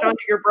couch onto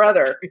your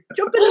brother.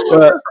 Jump in the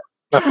river.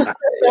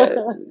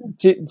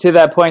 To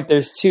that point,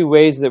 there's two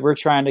ways that we're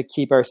trying to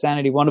keep our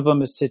sanity. One of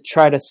them is to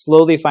try to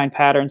slowly find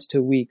patterns to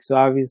a week. So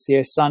obviously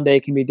a Sunday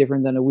can be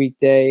different than a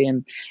weekday.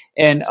 And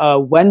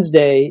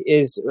Wednesday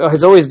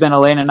has always been,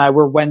 Elena and I,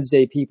 we're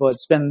Wednesday people.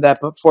 It's been that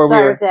before we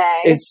were.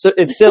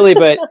 It's silly,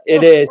 but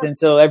it is. And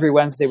so every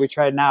Wednesday we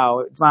try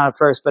now. It's not at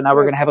first, but now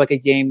we're going to have like a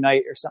game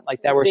night or something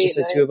like that where it's just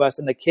the two of us,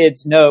 and the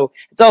kids know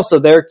it's also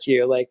their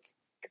cue. Like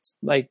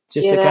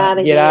just Get to kind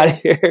of get out of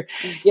here.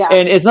 Yeah.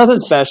 And it's nothing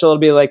special. It'll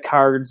be like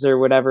cards or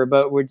whatever,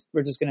 but we're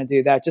just going to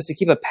do that just to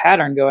keep a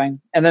pattern going.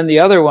 And then the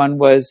other one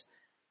was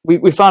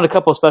we found a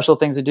couple of special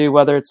things to do,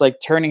 whether it's like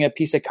turning a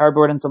piece of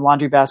cardboard and some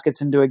laundry baskets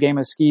into a game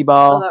of skee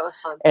ball. Oh, that was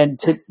fun. And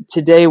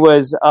today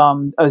was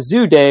a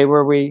zoo day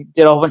where we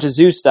did a whole bunch of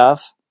zoo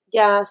stuff.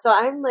 Yeah. So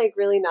I'm like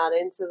really not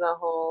into the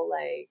whole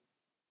like,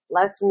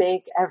 let's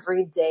make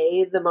every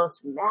day the most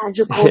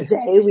magical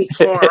day we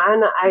can.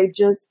 I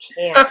just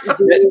can't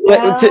do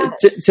that.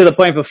 To the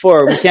point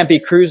before, we can't be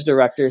cruise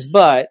directors,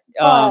 but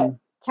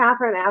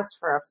Catherine asked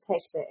for a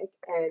picnic,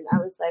 and I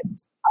was like,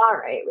 all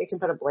right, we can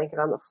put a blanket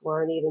on the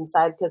floor and eat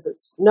inside because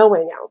it's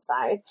snowing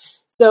outside.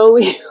 So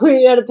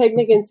we had a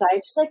picnic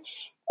inside. She's like,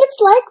 it's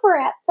like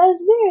we're at the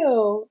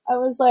zoo. I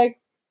was like,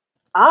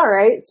 all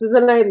right. So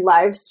then I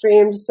live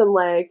streamed some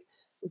like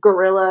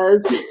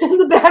gorillas in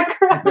the background.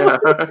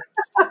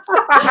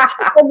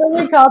 And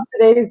then we called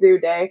today Zoo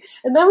Day.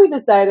 And then we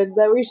decided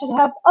that we should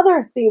have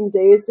other themed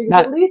days because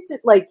at least it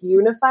like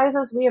unifies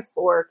us. We have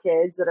 4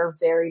 kids that are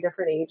very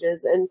different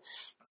ages. And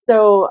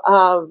so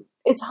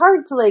it's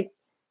hard to like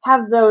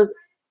have those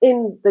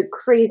in the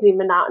crazy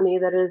monotony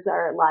that is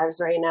our lives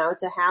right now,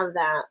 to have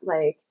that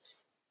like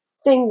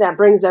thing that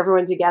brings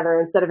everyone together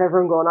instead of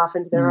everyone going off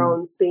into their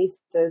own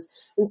spaces.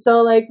 And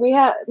so like we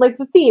have like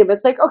the theme,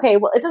 it's like, okay,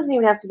 well, it doesn't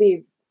even have to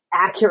be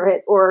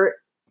accurate or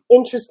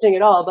interesting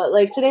at all, but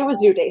like today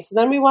was Zoo Day, so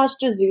then we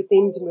watched a zoo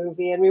themed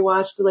movie and we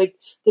watched like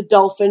the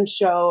dolphin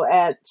show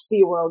at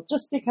SeaWorld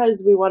just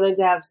because we wanted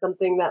to have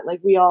something that like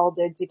we all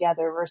did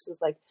together versus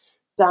like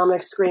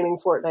Dominic screaming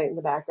Fortnite in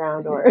the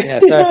background or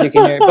yeah, sorry if you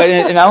can hear it. But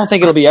and I don't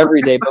think it'll be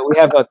every day, but we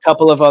have a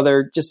couple of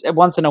other just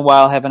once in a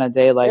while having a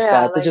day like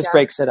that that just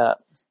breaks it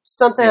up.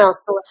 Something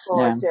else to look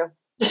forward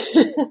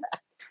to.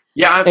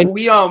 Yeah, and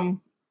we our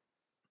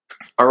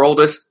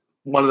oldest,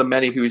 one of the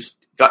many who's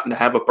gotten to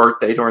have a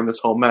birthday during this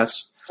whole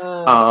mess,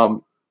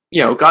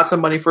 got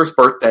some money for his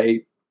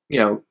birthday,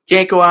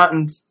 can't go out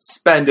and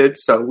spend it.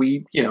 So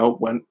we,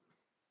 went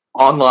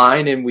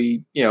online and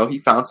we, he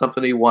found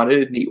something he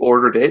wanted and he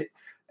ordered it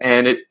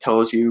and it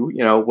tells you,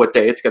 what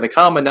day it's going to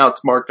come. And now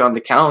it's marked on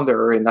the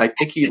calendar. And I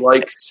think he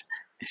likes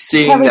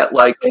seeing that,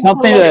 like,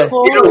 something in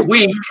a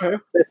week,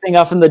 the thing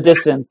off in the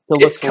distance to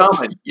look it's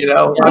coming,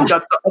 I've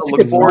got something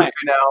to look forward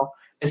to now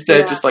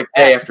instead of just like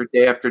day after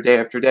day after day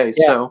after day.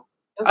 Yeah. So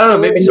I don't know,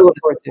 maybe some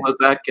of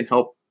that can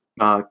help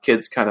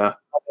kids kind of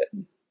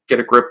get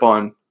a grip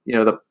on,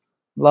 the.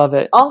 Love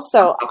it.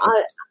 Also,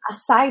 a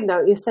side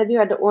note, you said you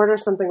had to order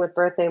something with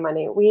birthday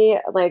money. We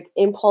like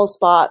impulse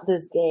bought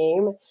this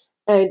game,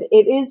 and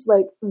it is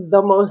like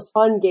the most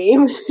fun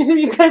game.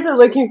 You guys are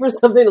looking for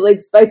something to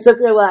like spice up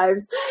your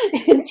lives.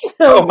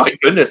 Oh my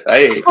goodness!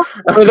 Hey,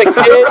 for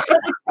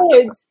the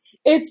kids,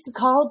 it's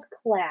called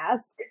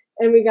Clask.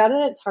 And we got it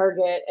at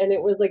Target, and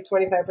it was like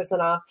 25%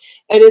 off.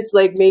 And it's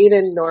like made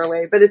in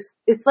Norway, but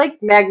it's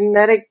like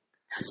magnetic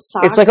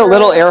soccer. It's like a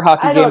little air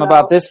hockey game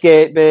about this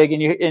big,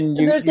 and you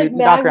there's like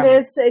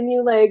magnets, and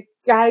you like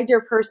guide your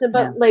person.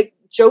 But like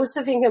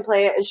Josephine can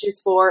play it, and she's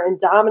 4,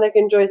 and Dominic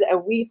enjoys it,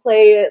 and we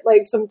play it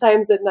like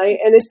sometimes at night,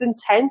 and it's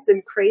intense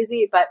and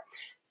crazy, but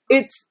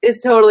it's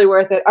totally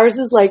worth it. Ours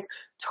is like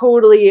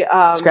totally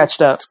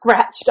scratched up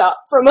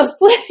from us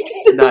playing.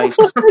 Nice.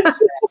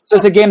 So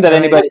it's a game that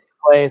anybody can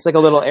play. It's like a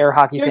little air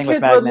hockey your thing kids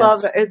with magnets. Would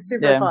love it. It's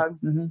super fun.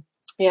 Mm-hmm.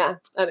 Yeah.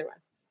 Anyway,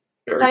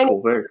 very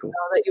cool.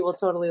 That you will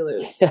totally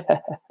lose.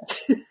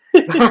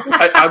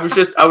 I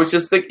was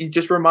just thinking. You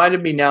just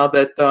reminded me now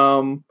that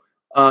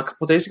a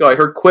couple of days ago I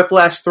heard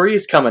Quiplash 3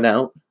 is coming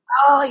out.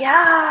 Oh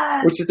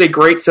yeah, which is a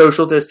great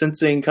social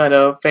distancing kind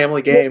of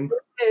family game.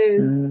 It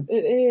is. It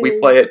is. We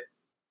play it.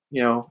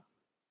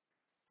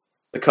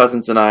 The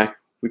cousins and I,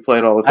 we play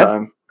it all the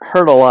time. I've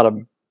heard a lot of.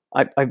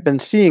 I've been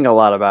seeing a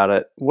lot about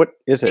it. What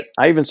is it?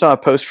 I even saw a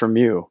post from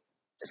you.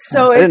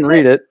 So I didn't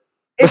read it.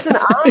 It's an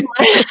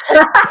online.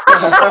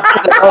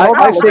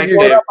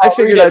 I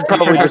figured I'd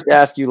probably just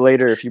ask you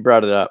later if you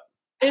brought it up.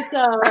 It's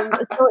so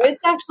it's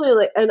actually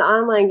like an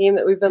online game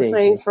that we've been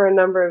playing for a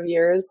number of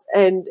years,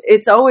 and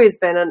it's always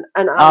been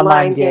an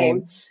online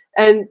game.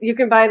 And you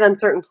can buy it on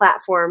certain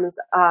platforms,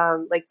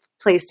 like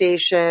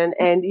PlayStation,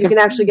 and you can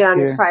actually get on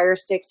your Fire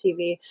Stick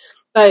TV.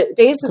 But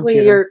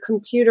basically, your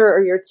computer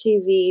or your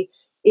TV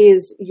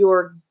is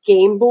your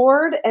game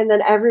board, and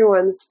then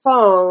everyone's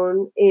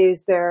phone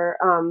is their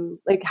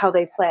like how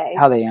they play,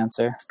 How they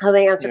answer.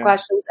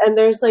 questions. And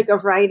there's like a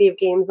variety of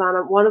games on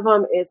it. One of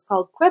them is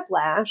called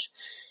Quiplash,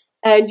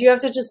 and you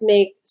have to just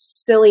make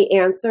silly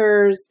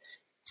answers.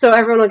 So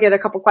everyone will get a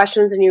couple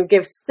questions, and you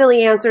give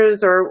silly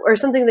answers or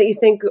something that you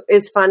think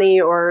is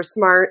funny or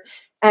smart.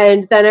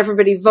 And then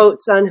everybody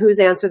votes on whose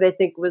answer they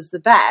think was the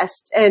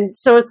best. And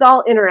so it's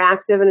all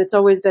interactive, and it's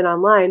always been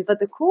online.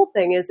 But the cool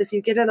thing is if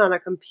you get it on a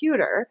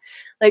computer,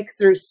 like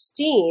through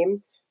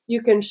Steam,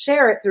 you can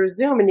share it through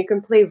Zoom, and you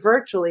can play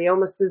virtually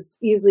almost as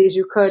easily as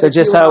you could So if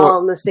just you were how all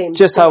in the same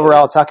just how we're space.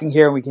 all talking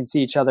here and we can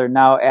see each other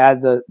now,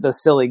 add the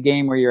silly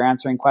game where you're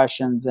answering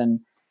questions, and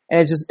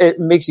it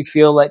makes you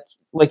feel like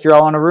you're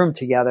all in a room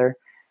together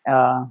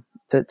to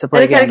play.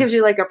 And it kind of gives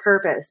you like a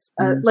purpose.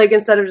 Like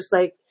instead of just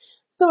like,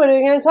 so what are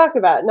we going to talk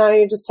about? Now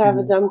you just have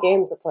a dumb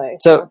game to play.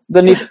 So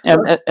the neat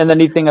and the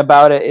neat thing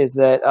about it is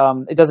that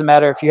it doesn't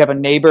matter if you have a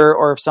neighbor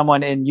or if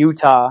someone in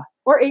Utah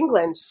or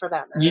England for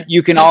that matter.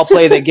 you can all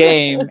play the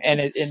game,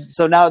 and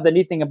so now the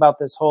neat thing about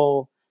this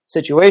whole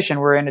situation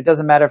we're in, it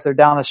doesn't matter if they're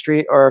down the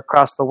street or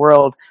across the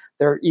world,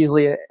 they're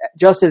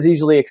just as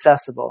easily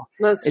accessible.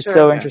 That's it's true.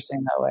 so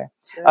interesting that way.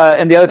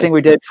 And the other thing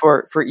we did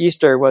for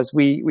Easter was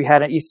we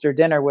had an Easter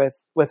dinner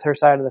with her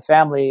side of the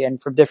family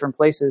and from different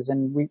places,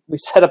 and we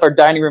set up our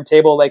dining room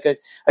table like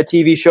a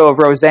TV show of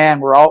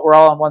Roseanne. We're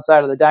all on one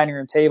side of the dining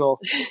room table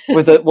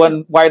with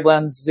one wide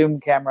lens Zoom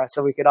camera,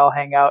 so we could all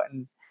hang out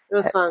and It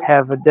was fun.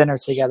 have a dinner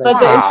together. But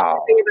the interesting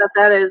thing about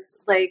that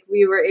is, like,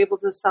 we were able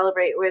to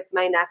celebrate with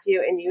my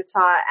nephew in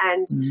Utah,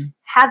 and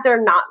had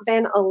there not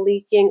been a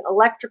leaking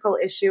electrical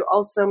issue,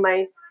 also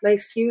my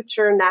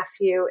future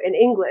nephew in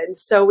England.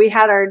 So we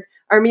had our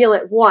meal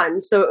at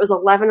 1, so it was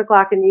 11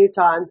 o'clock in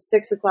Utah and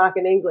 6 o'clock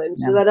in England,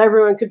 so that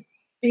everyone could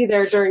be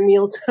there during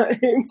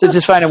mealtime. So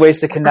just finding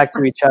ways to connect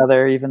to each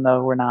other, even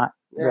though we're not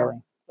really.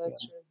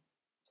 That's true.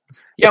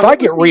 Yeah, if I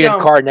get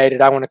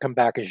reincarnated, I want to come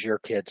back as your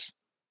kids.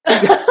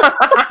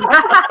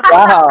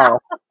 Wow.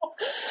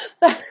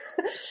 I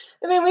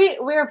mean,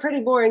 we are pretty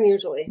boring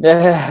usually.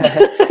 Yeah.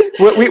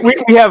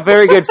 we have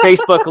very good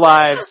Facebook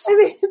lives. I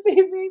mean,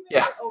 maybe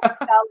we're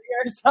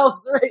overvaluing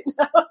ourselves right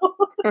now.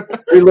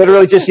 We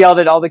literally just yelled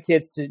at all the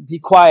kids to be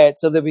quiet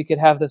so that we could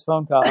have this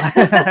phone call.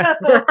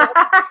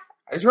 I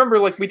just remember,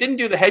 like, we didn't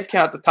do the head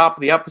count at the top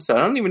of the episode.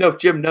 I don't even know if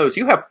Jim knows.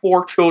 You have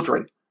 4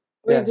 children.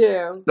 We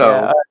do.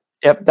 So,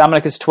 yep,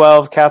 Dominic is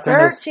 12.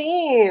 Catherine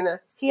 13.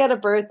 He had a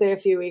birthday a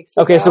few weeks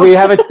ago. Okay, so we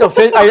have I've not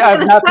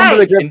come to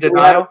the grip. We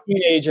have a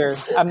teenager.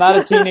 I'm not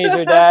a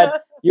teenager, Dad.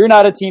 You're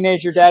not a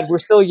teenager, Dad. We're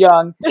still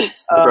young.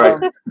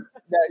 Right.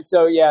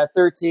 So,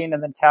 13,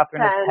 and then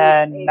Catherine is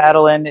 10, 8.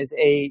 Madeline is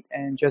 8,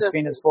 and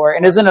Josephine is 4.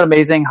 And isn't it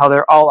amazing how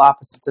they're all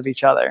opposites of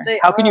each other?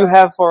 How can you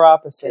have 4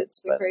 opposites?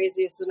 It's the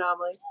craziest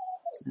anomaly.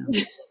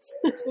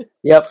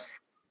 Yep.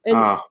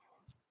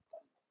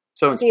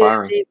 So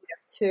inspiring. Baby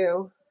of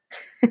 2.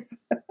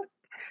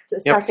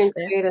 Second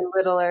grade and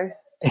littler.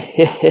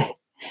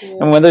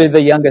 And when they're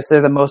the youngest,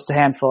 they're the most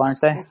handful, aren't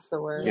they? That's the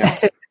word. Yeah.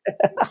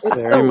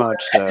 Very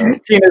much so.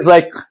 Tina's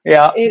like,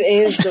 yeah. It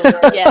is the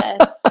word. Yes.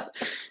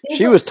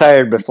 She was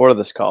tired before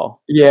this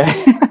call. Yeah.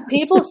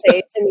 People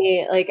say to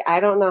me, like, I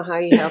don't know how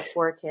you have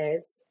 4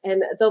 kids.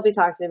 And they'll be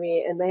talking to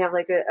me, and they have,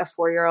 like, a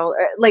 4-year-old,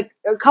 like,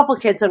 a couple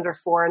kids under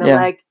 4. And I'm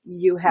like,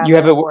 you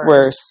have it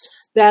worse.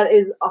 That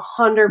is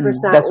 100%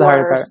 That's the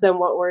hard worse part. than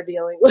what we're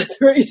dealing with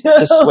right now.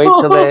 Just wait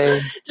till they...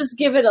 Just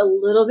give it a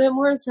little bit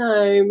more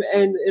time,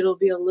 and it'll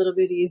be a little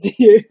bit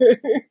easier.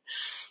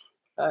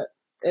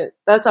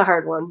 That's a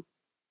hard one.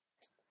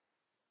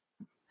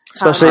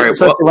 Especially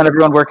when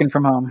everyone's working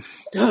from home.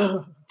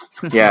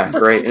 Yeah,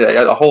 great.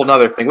 A whole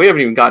nother thing. We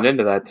haven't even gotten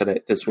into that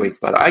this week,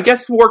 but I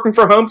guess working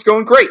from home's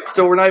going great,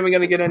 so we're not even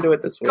going to get into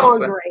it this week.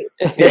 Going great.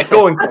 Yeah,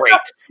 going great.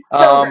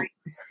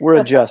 We're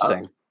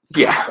adjusting.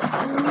 Yeah.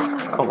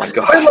 Oh my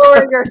gosh. We're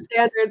lowering our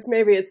standards.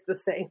 Maybe it's the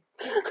same.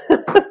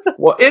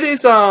 Well, it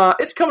is.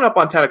 It's coming up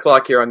on 10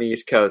 o'clock here on the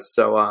East Coast,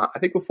 so I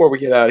think before we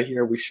get out of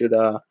here, we should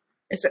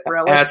Is it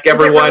really? ask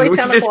everyone. Really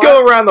we should just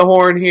go around the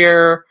horn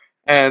here.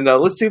 And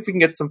let's see if we can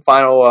get some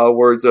final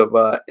words of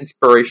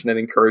inspiration and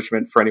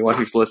encouragement for anyone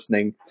who's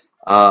listening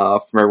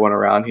from everyone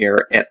around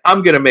here. And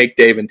I'm going to make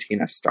Dave and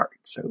Tina start.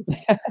 So,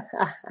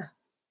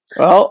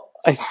 well,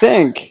 I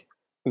think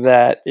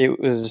that it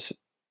was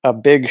a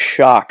big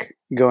shock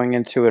going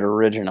into it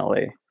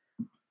originally.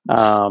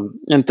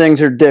 And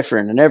things are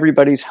different and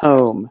everybody's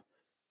home.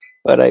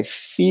 But I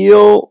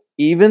feel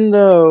even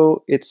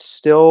though it's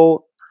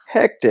still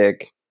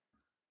hectic,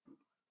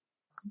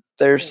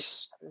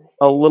 there's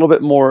a little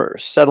bit more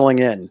settling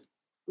in.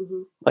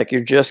 Mm-hmm. Like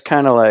you're just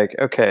kind of like,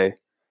 okay,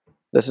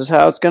 this is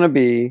how it's going to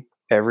be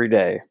every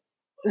day.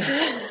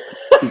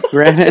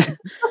 Granted,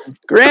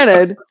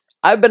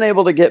 I've been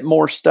able to get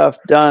more stuff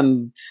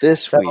done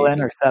this settle week.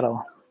 In or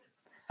settle.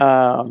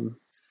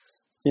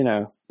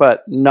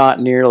 But not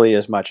nearly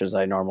as much as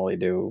I normally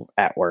do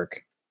at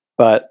work.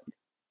 But,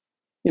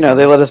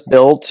 they let us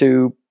bill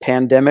to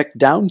pandemic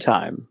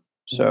downtime.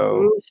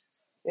 So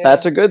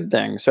that's a good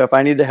thing. So if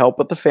I need to help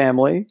with the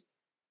family,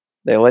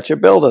 they let you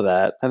bill to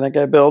that. I think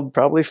I billed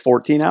probably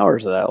 14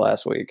 hours of that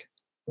last week.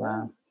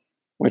 Wow.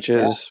 Which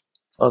is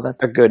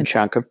that's a good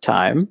chunk of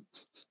time.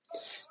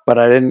 But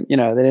I didn't, they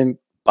didn't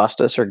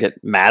bust us or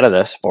get mad at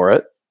us for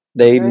it.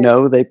 They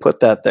know they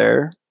put that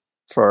there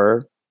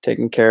for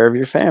taking care of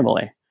your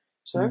family.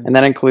 Sure. And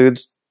that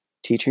includes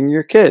teaching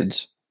your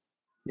kids.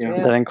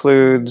 Yeah. That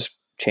includes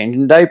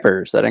changing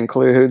diapers. That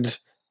includes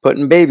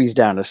putting babies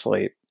down to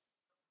sleep.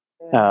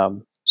 Yeah.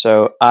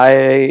 So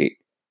I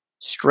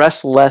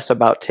stress less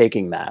about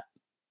taking that.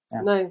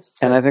 Yeah. Nice.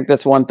 And I think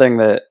that's one thing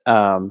that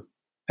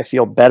I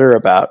feel better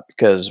about,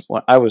 because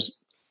when I was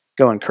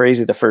going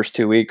crazy the first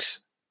 2 weeks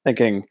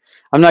thinking,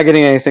 I'm not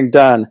getting anything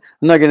done.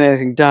 They're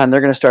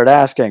going to start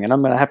asking, and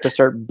I'm going to have to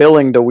start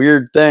billing to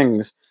weird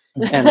things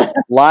and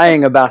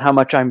lying about how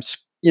much I'm,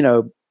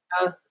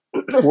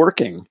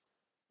 working.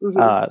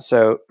 Mm-hmm.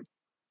 So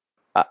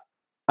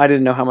I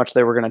didn't know how much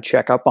they were going to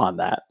check up on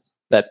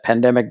that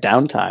pandemic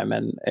downtime.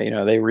 And,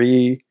 they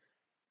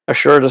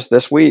reassured us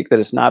this week that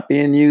it's not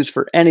being used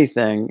for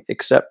anything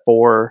except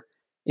for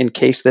in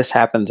case this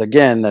happens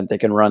again that they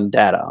can run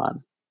data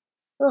on.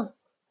 Oh,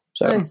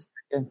 so, nice.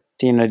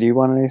 Tina, do you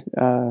want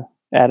to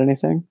add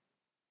anything?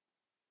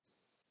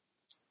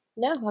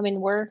 No, I mean,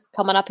 we're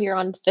coming up here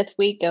on the 5th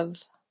week of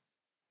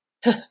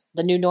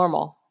the new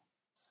normal.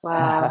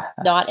 Wow.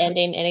 Not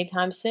ending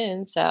anytime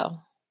soon, so.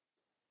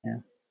 Yeah.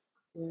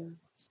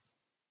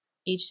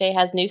 Each day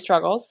has new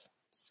struggles.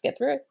 Just get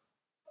through it.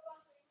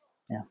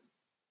 Yeah.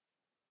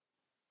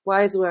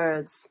 Wise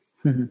words.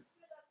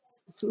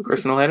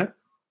 Chris and Elena?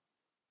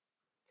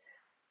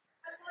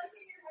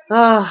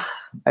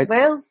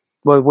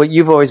 Well, what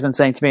you've always been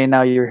saying to me, and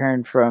now you're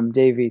hearing from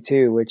Davey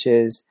too, which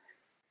is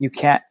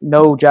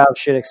no job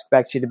should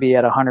expect you to be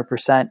at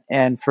 100%.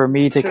 And for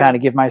me to kind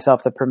of give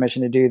myself the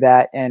permission to do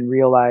that and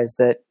realize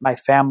that my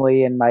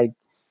family and my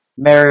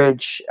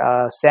marriage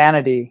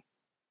sanity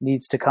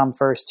needs to come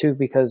first too,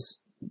 because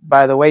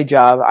by the way,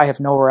 job, I have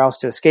nowhere else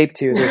to escape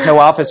to. There's no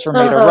office for me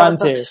to run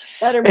to.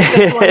 Better make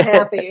this one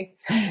happy.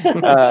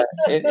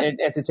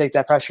 and to take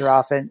that pressure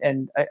off.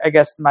 And I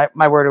guess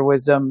my word of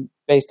wisdom,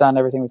 based on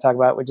everything we talk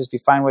about, would just be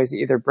find ways to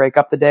either break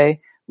up the day,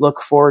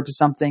 look forward to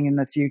something in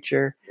the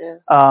future,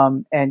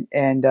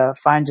 and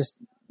find just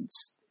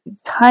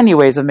tiny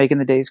ways of making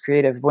the days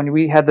creative. When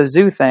we had the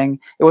zoo thing,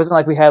 it wasn't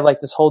like we had like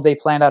this whole day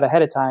planned out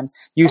ahead of time.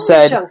 You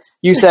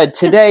said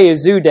today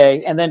is zoo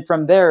day, and then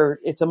from there,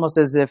 it's almost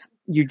as if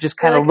you just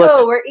kind of look.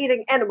 Oh, we're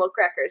eating animal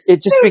crackers.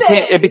 It just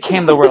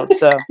became the world.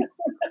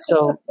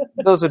 So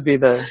those would be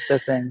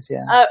the things.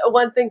 Yeah.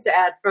 One thing to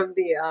add from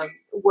the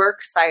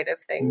work side of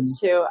things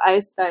too, I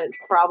spent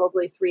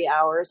probably 3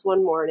 hours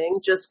one morning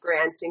just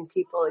granting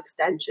people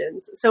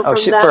extensions. So from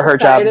that for her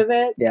side job of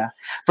it,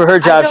 for her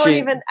job,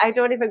 I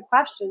don't even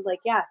question. Like,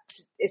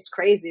 it's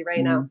crazy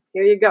right now.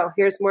 Here you go.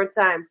 Here's more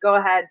time. Go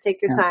ahead,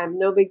 take your time.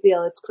 No big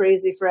deal. It's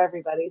crazy for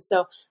everybody.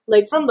 So,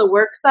 like from the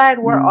work side,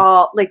 we're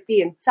all like the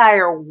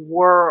entire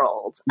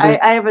world. I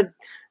have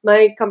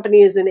my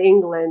company is in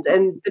England,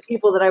 and the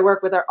people that I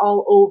work with are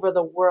all over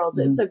the world.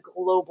 It's a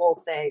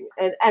global thing,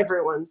 and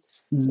everyone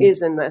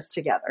is in this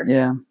together.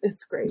 Yeah,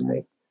 it's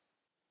crazy.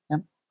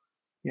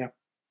 Yeah.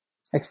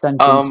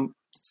 Extensions.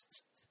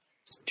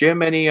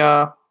 Jim, any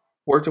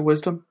words of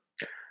wisdom?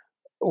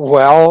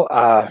 Well,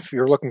 if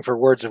you're looking for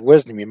words of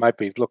wisdom, you might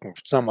be looking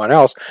for someone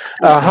else.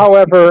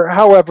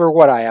 However,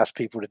 what I ask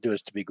people to do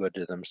is to be good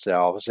to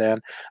themselves,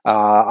 and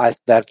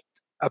that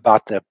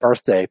about the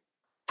birthday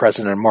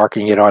present and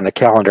marking it on the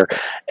calendar.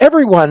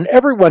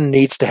 Everyone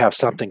needs to have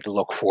something to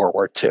look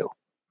forward to.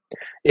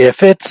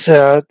 If it's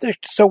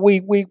so, we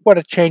want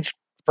to change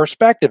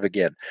perspective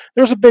again.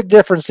 There's a big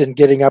difference in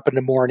getting up in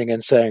the morning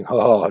and saying,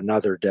 "Oh,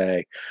 another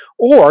day,"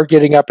 or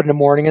getting up in the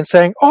morning and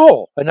saying,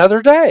 "Oh,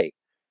 another day."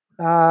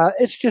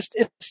 It's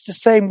the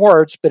same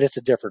words, but it's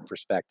a different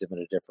perspective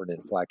and a different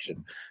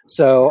inflection.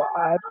 So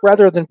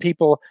rather than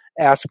people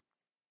ask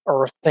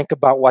or think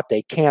about what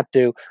they can't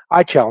do,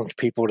 I challenge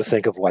people to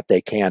think of what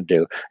they can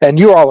do. And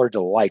you all are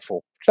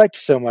delightful. Thank you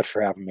so much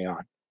for having me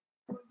on.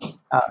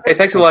 Hey,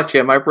 thanks a lot,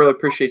 Jim. I really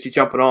appreciate you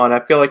jumping on. I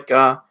feel like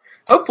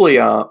hopefully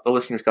the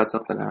listeners got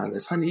something out of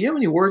this. Honey, do you have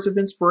any words of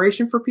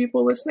inspiration for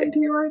people listening to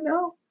you right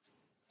now?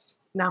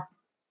 No.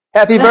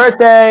 Happy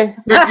birthday!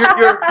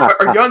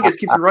 Our youngest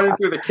keeps running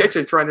through the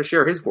kitchen trying to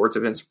share his words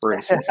of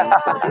inspiration.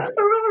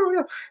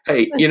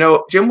 Hey,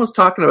 Jim was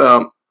talking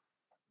about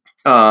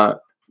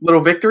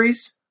little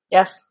victories.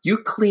 Yes. You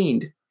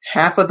cleaned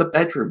half of the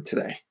bedroom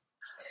today.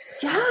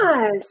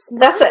 Yes.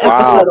 That's an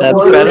episode of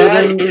That's better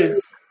than...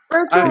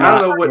 I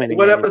don't know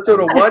what episode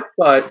of what,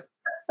 but...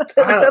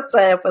 That's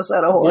an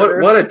episode of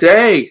Hoarders. What a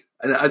day.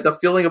 And the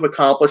feeling of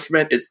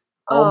accomplishment is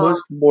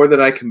almost more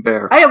than I can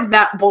bear. I am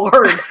that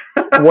bored.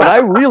 What I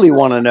really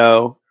want to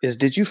know is,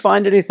 did you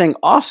find anything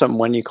awesome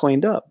when you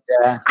cleaned up?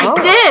 Yeah. I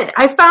did.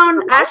 I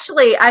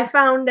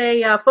found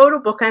a photo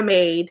book I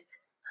made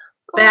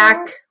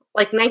back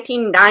like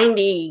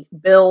 1990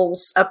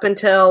 bills up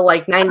until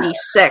like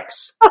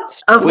 96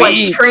 of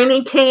like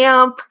training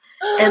camp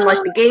and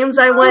like the games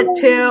I went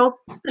to.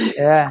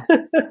 Yeah.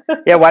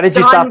 Yeah, why did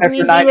you stop after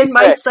Beebe 96? and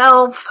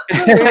myself.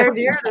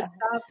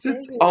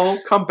 It's all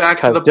come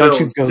back to the Don't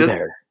Bills. you go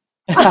there.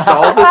 That's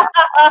all this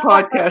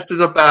podcast is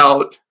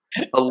about.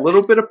 A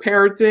little bit of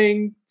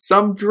parenting,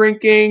 some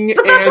drinking, and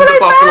the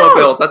Buffalo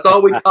Bills. That's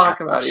all we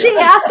talk about here. She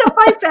asked if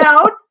I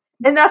found,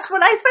 and that's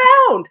what I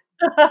found.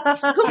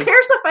 Who cares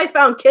if I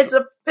found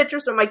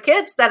pictures of my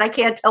kids that I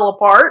can't tell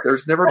apart?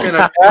 There's never been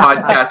a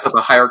podcast with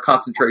a higher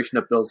concentration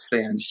of Bills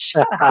fans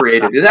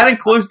created. And that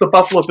includes the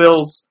Buffalo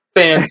Bills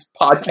fans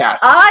podcast.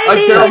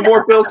 There are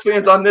more Bills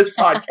fans on this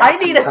podcast. I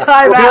need a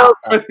timeout.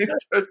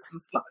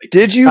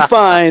 Did you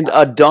find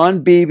a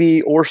Don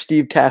Beebe or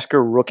Steve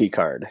Tasker rookie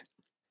card?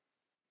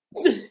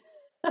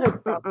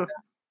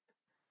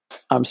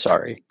 I'm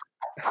sorry.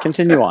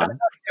 Continue on.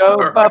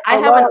 I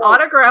have an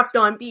autographed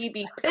on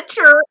Beebe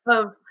picture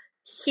of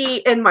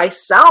he and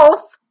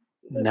myself.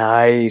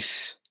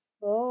 Nice.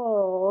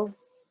 Oh.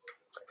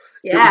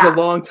 Yeah. It was a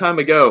long time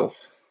ago,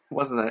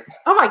 wasn't it?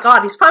 Oh my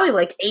god, he's probably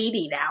like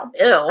 80 now.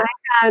 Ew. I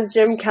had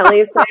Jim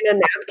Kelly sign a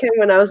napkin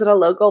when I was at a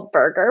local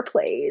burger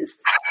place.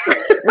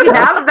 We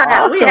have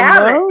that. We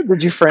have it.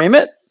 Did you frame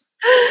it?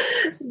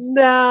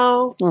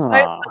 No. Aww. I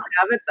don't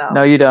have it though.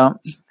 No, you don't.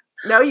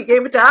 No, you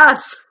gave it to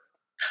us.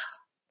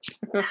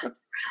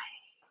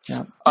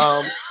 Yeah.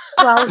 Well,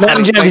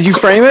 Did you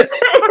frame it?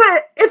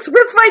 It's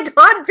with my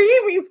Don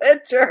Beebe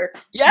picture.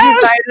 you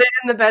find it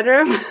in the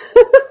bedroom?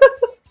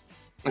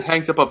 It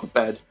hangs above the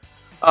bed.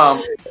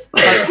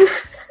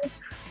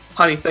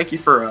 Honey, thank you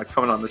for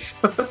coming on the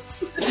show.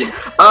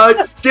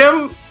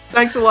 Jim,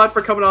 thanks a lot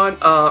for coming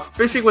on.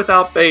 Fishing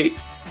Without Bait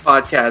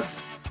podcast,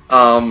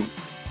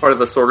 part of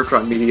the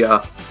Sorgatron Media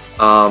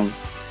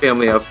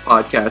family of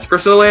podcasts.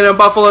 Chris and Elena in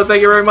Buffalo,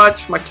 thank you very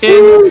much. My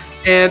king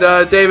and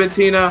Dave and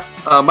Tina,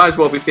 might as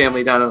well be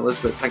family down in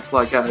Elizabeth. Thanks a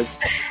lot, guys.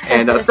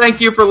 And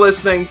thank you for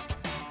listening.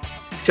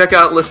 Check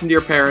out Listen to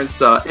Your Parents,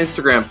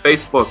 Instagram,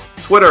 Facebook,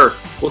 Twitter.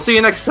 We'll see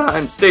you next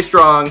time. Stay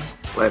strong.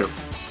 Later.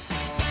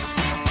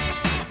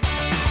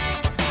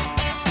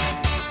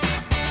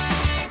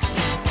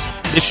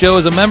 This show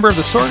is a member of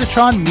the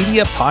Sorgatron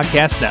Media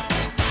Podcast Network.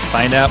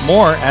 Find out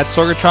more at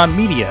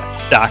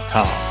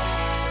sorgatronmedia.com.